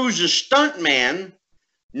 Tom Cruise's stuntman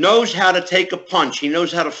knows how to take a punch. He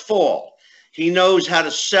knows how to fall. He knows how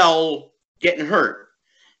to sell getting hurt.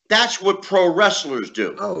 That's what pro wrestlers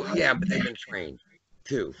do. Oh, yeah, but they've been trained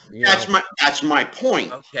too. That's my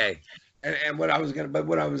point. Okay. And what I was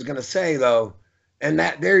gonna say though, and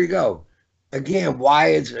that there you go. Again, why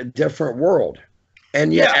it's a different world.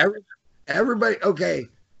 And yet everybody, okay,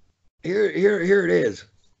 here it is.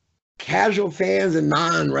 Casual fans and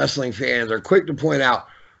non-wrestling fans are quick to point out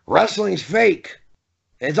wrestling's fake.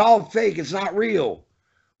 It's all fake, it's not real.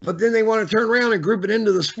 But then they want to turn around and group it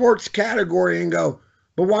into the sports category and go,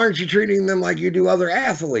 but why aren't you treating them like you do other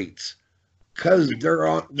athletes? Because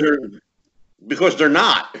because they're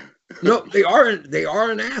not. No, they are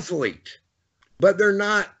an athlete, but they're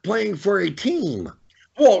not playing for a team.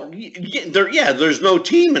 Well, there's no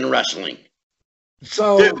team in wrestling.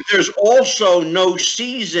 So there's also no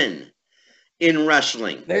season in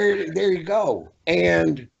wrestling. There you go.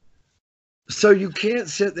 And so you can't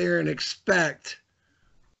sit there and expect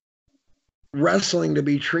wrestling to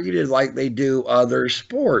be treated like they do other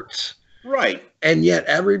sports. Right. And yet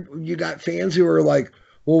you got fans who are like,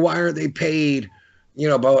 well, why aren't they paid?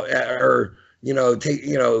 Look at,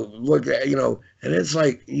 and it's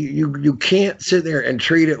like, you can't sit there and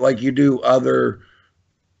treat it like you do other.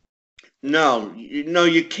 No,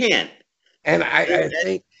 you can't. And I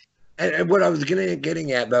think, and what I was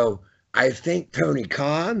getting at though, I think Tony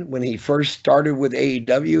Khan, when he first started with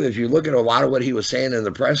AEW, if you look at a lot of what he was saying in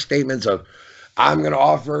the press statements of, I'm going to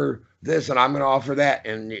offer this and I'm going to offer that,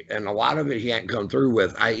 and a lot of it he hadn't come through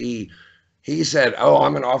with, i.e., he said, oh,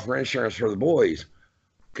 I'm going to offer insurance for the boys.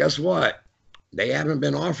 Guess what? They haven't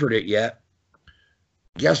been offered it yet.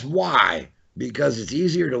 Guess why? Because it's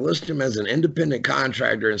easier to list them as an independent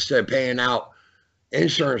contractor instead of paying out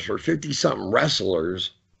insurance for 50-something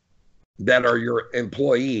wrestlers that are your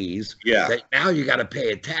employees. Yeah. That now you got to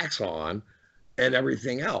pay a tax on and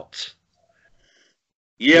everything else.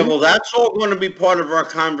 Yeah, well, that's all going to be part of our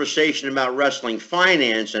conversation about wrestling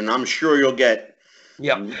finance, and I'm sure you'll get,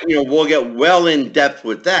 we'll get well in depth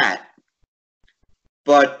with that.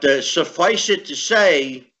 But suffice it to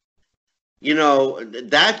say,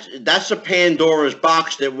 that's a Pandora's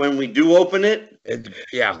box that when we do open it,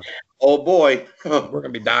 oh boy, we're going to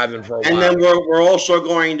be diving for a while. And then we're also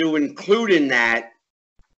going to include in that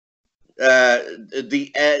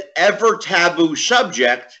the ever taboo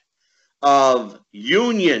subject of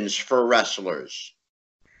unions for wrestlers.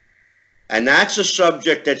 And that's a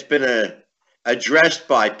subject that's been addressed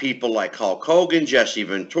by people like Hulk Hogan, Jesse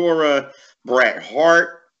Ventura, Bret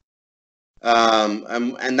Hart,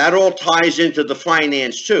 and that all ties into the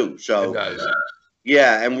finance too. So,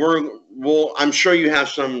 yeah, and I'm sure you have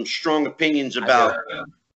some strong opinions about,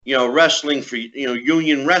 wrestling for,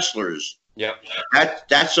 union wrestlers. Yeah,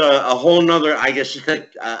 that's a whole nother, I guess, a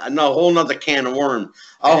whole nother can of worm,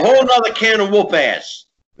 a whole nother can of whoop ass.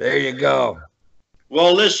 There you go.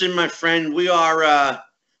 Well, listen, my friend,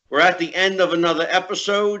 we're at the end of another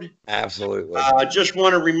episode. Absolutely. I just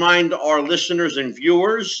want to remind our listeners and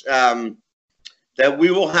viewers that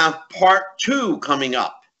we will have part 2 coming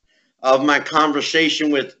up of my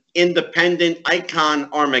conversation with independent icon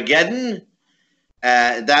Armageddon.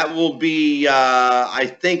 That will be,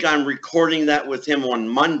 I think I'm recording that with him on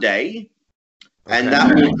Monday. And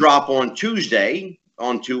that will drop on Tuesday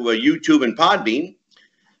onto YouTube and Podbean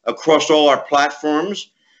across all our platforms.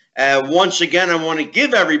 Once again, I want to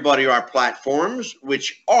give everybody our platforms,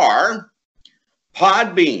 which are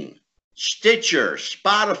Podbean, Stitcher,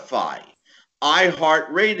 Spotify,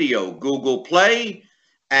 iHeartRadio, Google Play,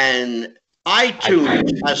 and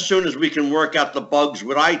iTunes, as soon as we can work out the bugs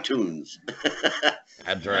with iTunes.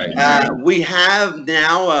 That's right. We have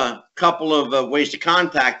now a couple of ways to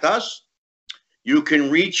contact us. You can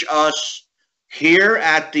reach us here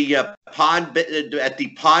at the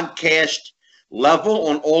podcast level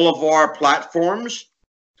on all of our platforms.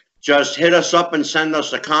 Just hit us up and send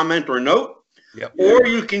us a comment or note. Yep. Or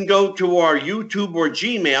you can go to our YouTube or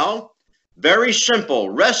Gmail. Very simple.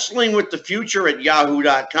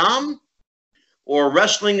 wrestlingwiththefuture@yahoo.com or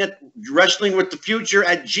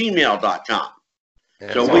wrestlingwiththefuture@gmail.com.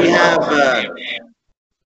 So we have,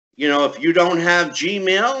 you know, if you don't have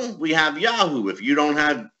Gmail, we have Yahoo. If you don't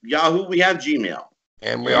have Yahoo, we have Gmail.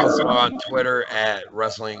 And we also on Twitter at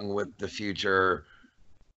Wrestling with the Future.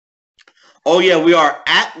 Oh, yeah, we are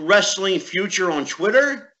at Wrestling Future on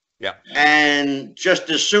Twitter. Yeah. And just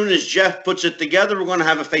as soon as Jeff puts it together, we're going to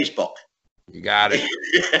have a Facebook. You got it.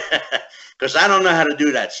 Because I don't know how to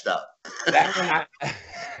do that stuff.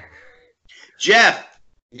 Jeff,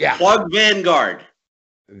 yeah. Plug Vanguard.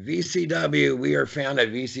 VCW, we are found at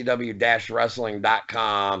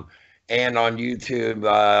vcw-wrestling.com and on YouTube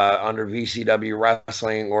under VCW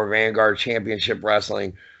Wrestling or Vanguard Championship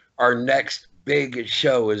Wrestling. Our next big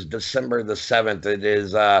show is December the 7th. It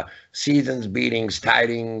is Seasons, Beatings,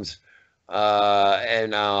 Tidings,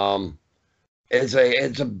 and it's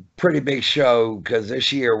a pretty big show because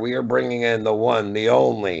this year we are bringing in the one, the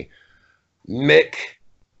only, Mick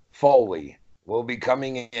Foley will be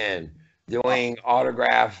coming in doing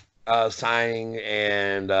autograph signing,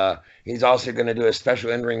 and he's also going to do a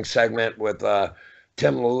special in-ring segment with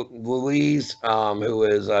Tim Louise, who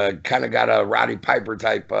is kind of got a Roddy Piper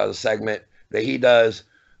type segment that he does.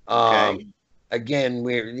 Again,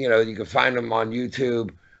 you can find him on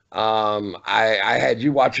YouTube. I had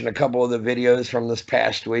you watching a couple of the videos from this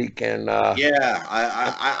past week, and yeah,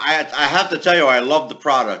 I have to tell you, I love the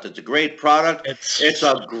product. It's a great product. It's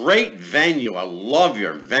a great venue. I love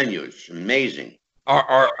your venue. It's amazing.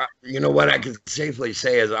 You know what I can safely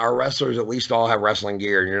say is our wrestlers at least all have wrestling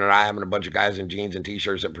gear. You're not having a bunch of guys in jeans and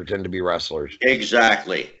t-shirts that pretend to be wrestlers.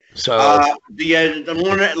 Exactly. So I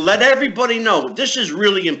want to let everybody know this is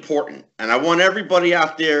really important, and I want everybody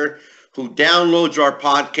out there who downloads our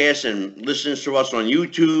podcast and listens to us on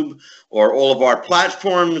YouTube or all of our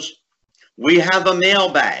platforms, we have a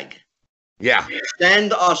mailbag. Yeah.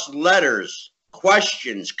 Send us letters,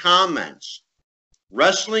 questions, comments.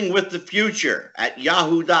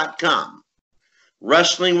 WrestlingWithTheFuture@yahoo.com.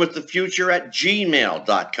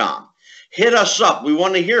 WrestlingWithTheFuture@gmail.com. Hit us up. We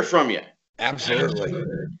want to hear from you. Absolutely.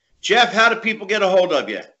 Jeff, how do people get a hold of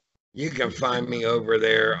you? You can find me over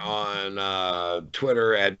there on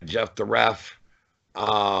Twitter at Jeff the Ref.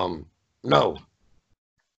 No,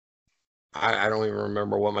 I don't even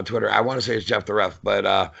remember what my Twitter. I want to say it's Jeff the Ref, but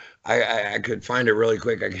I could find it really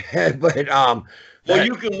quick. But well,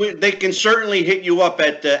 you can. They can certainly hit you up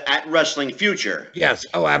at Wrestling Future. Yes.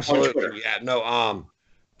 Oh, absolutely. Yeah. No.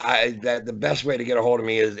 The best way to get a hold of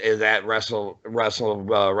me is at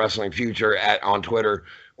Wrestling Future on Twitter.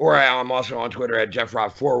 Or I'm also on Twitter at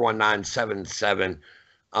JeffRock41977.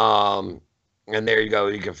 And there you go.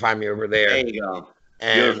 You can find me over there. There you go.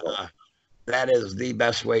 And that is the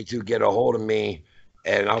best way to get a hold of me.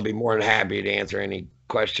 And I'll be more than happy to answer any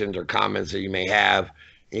questions or comments that you may have.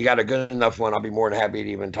 You got a good enough one, I'll be more than happy to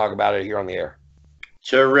even talk about it here on the air.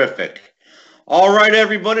 Terrific. All right,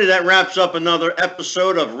 everybody. That wraps up another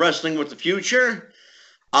episode of Wrestling with the Future.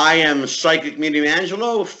 I am Psychic Medium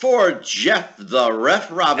Angelo for Jeff the Ref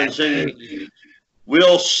Robinson.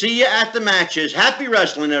 We'll see you at the matches. Happy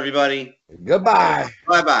wrestling, everybody. Goodbye.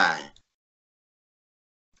 Bye-bye.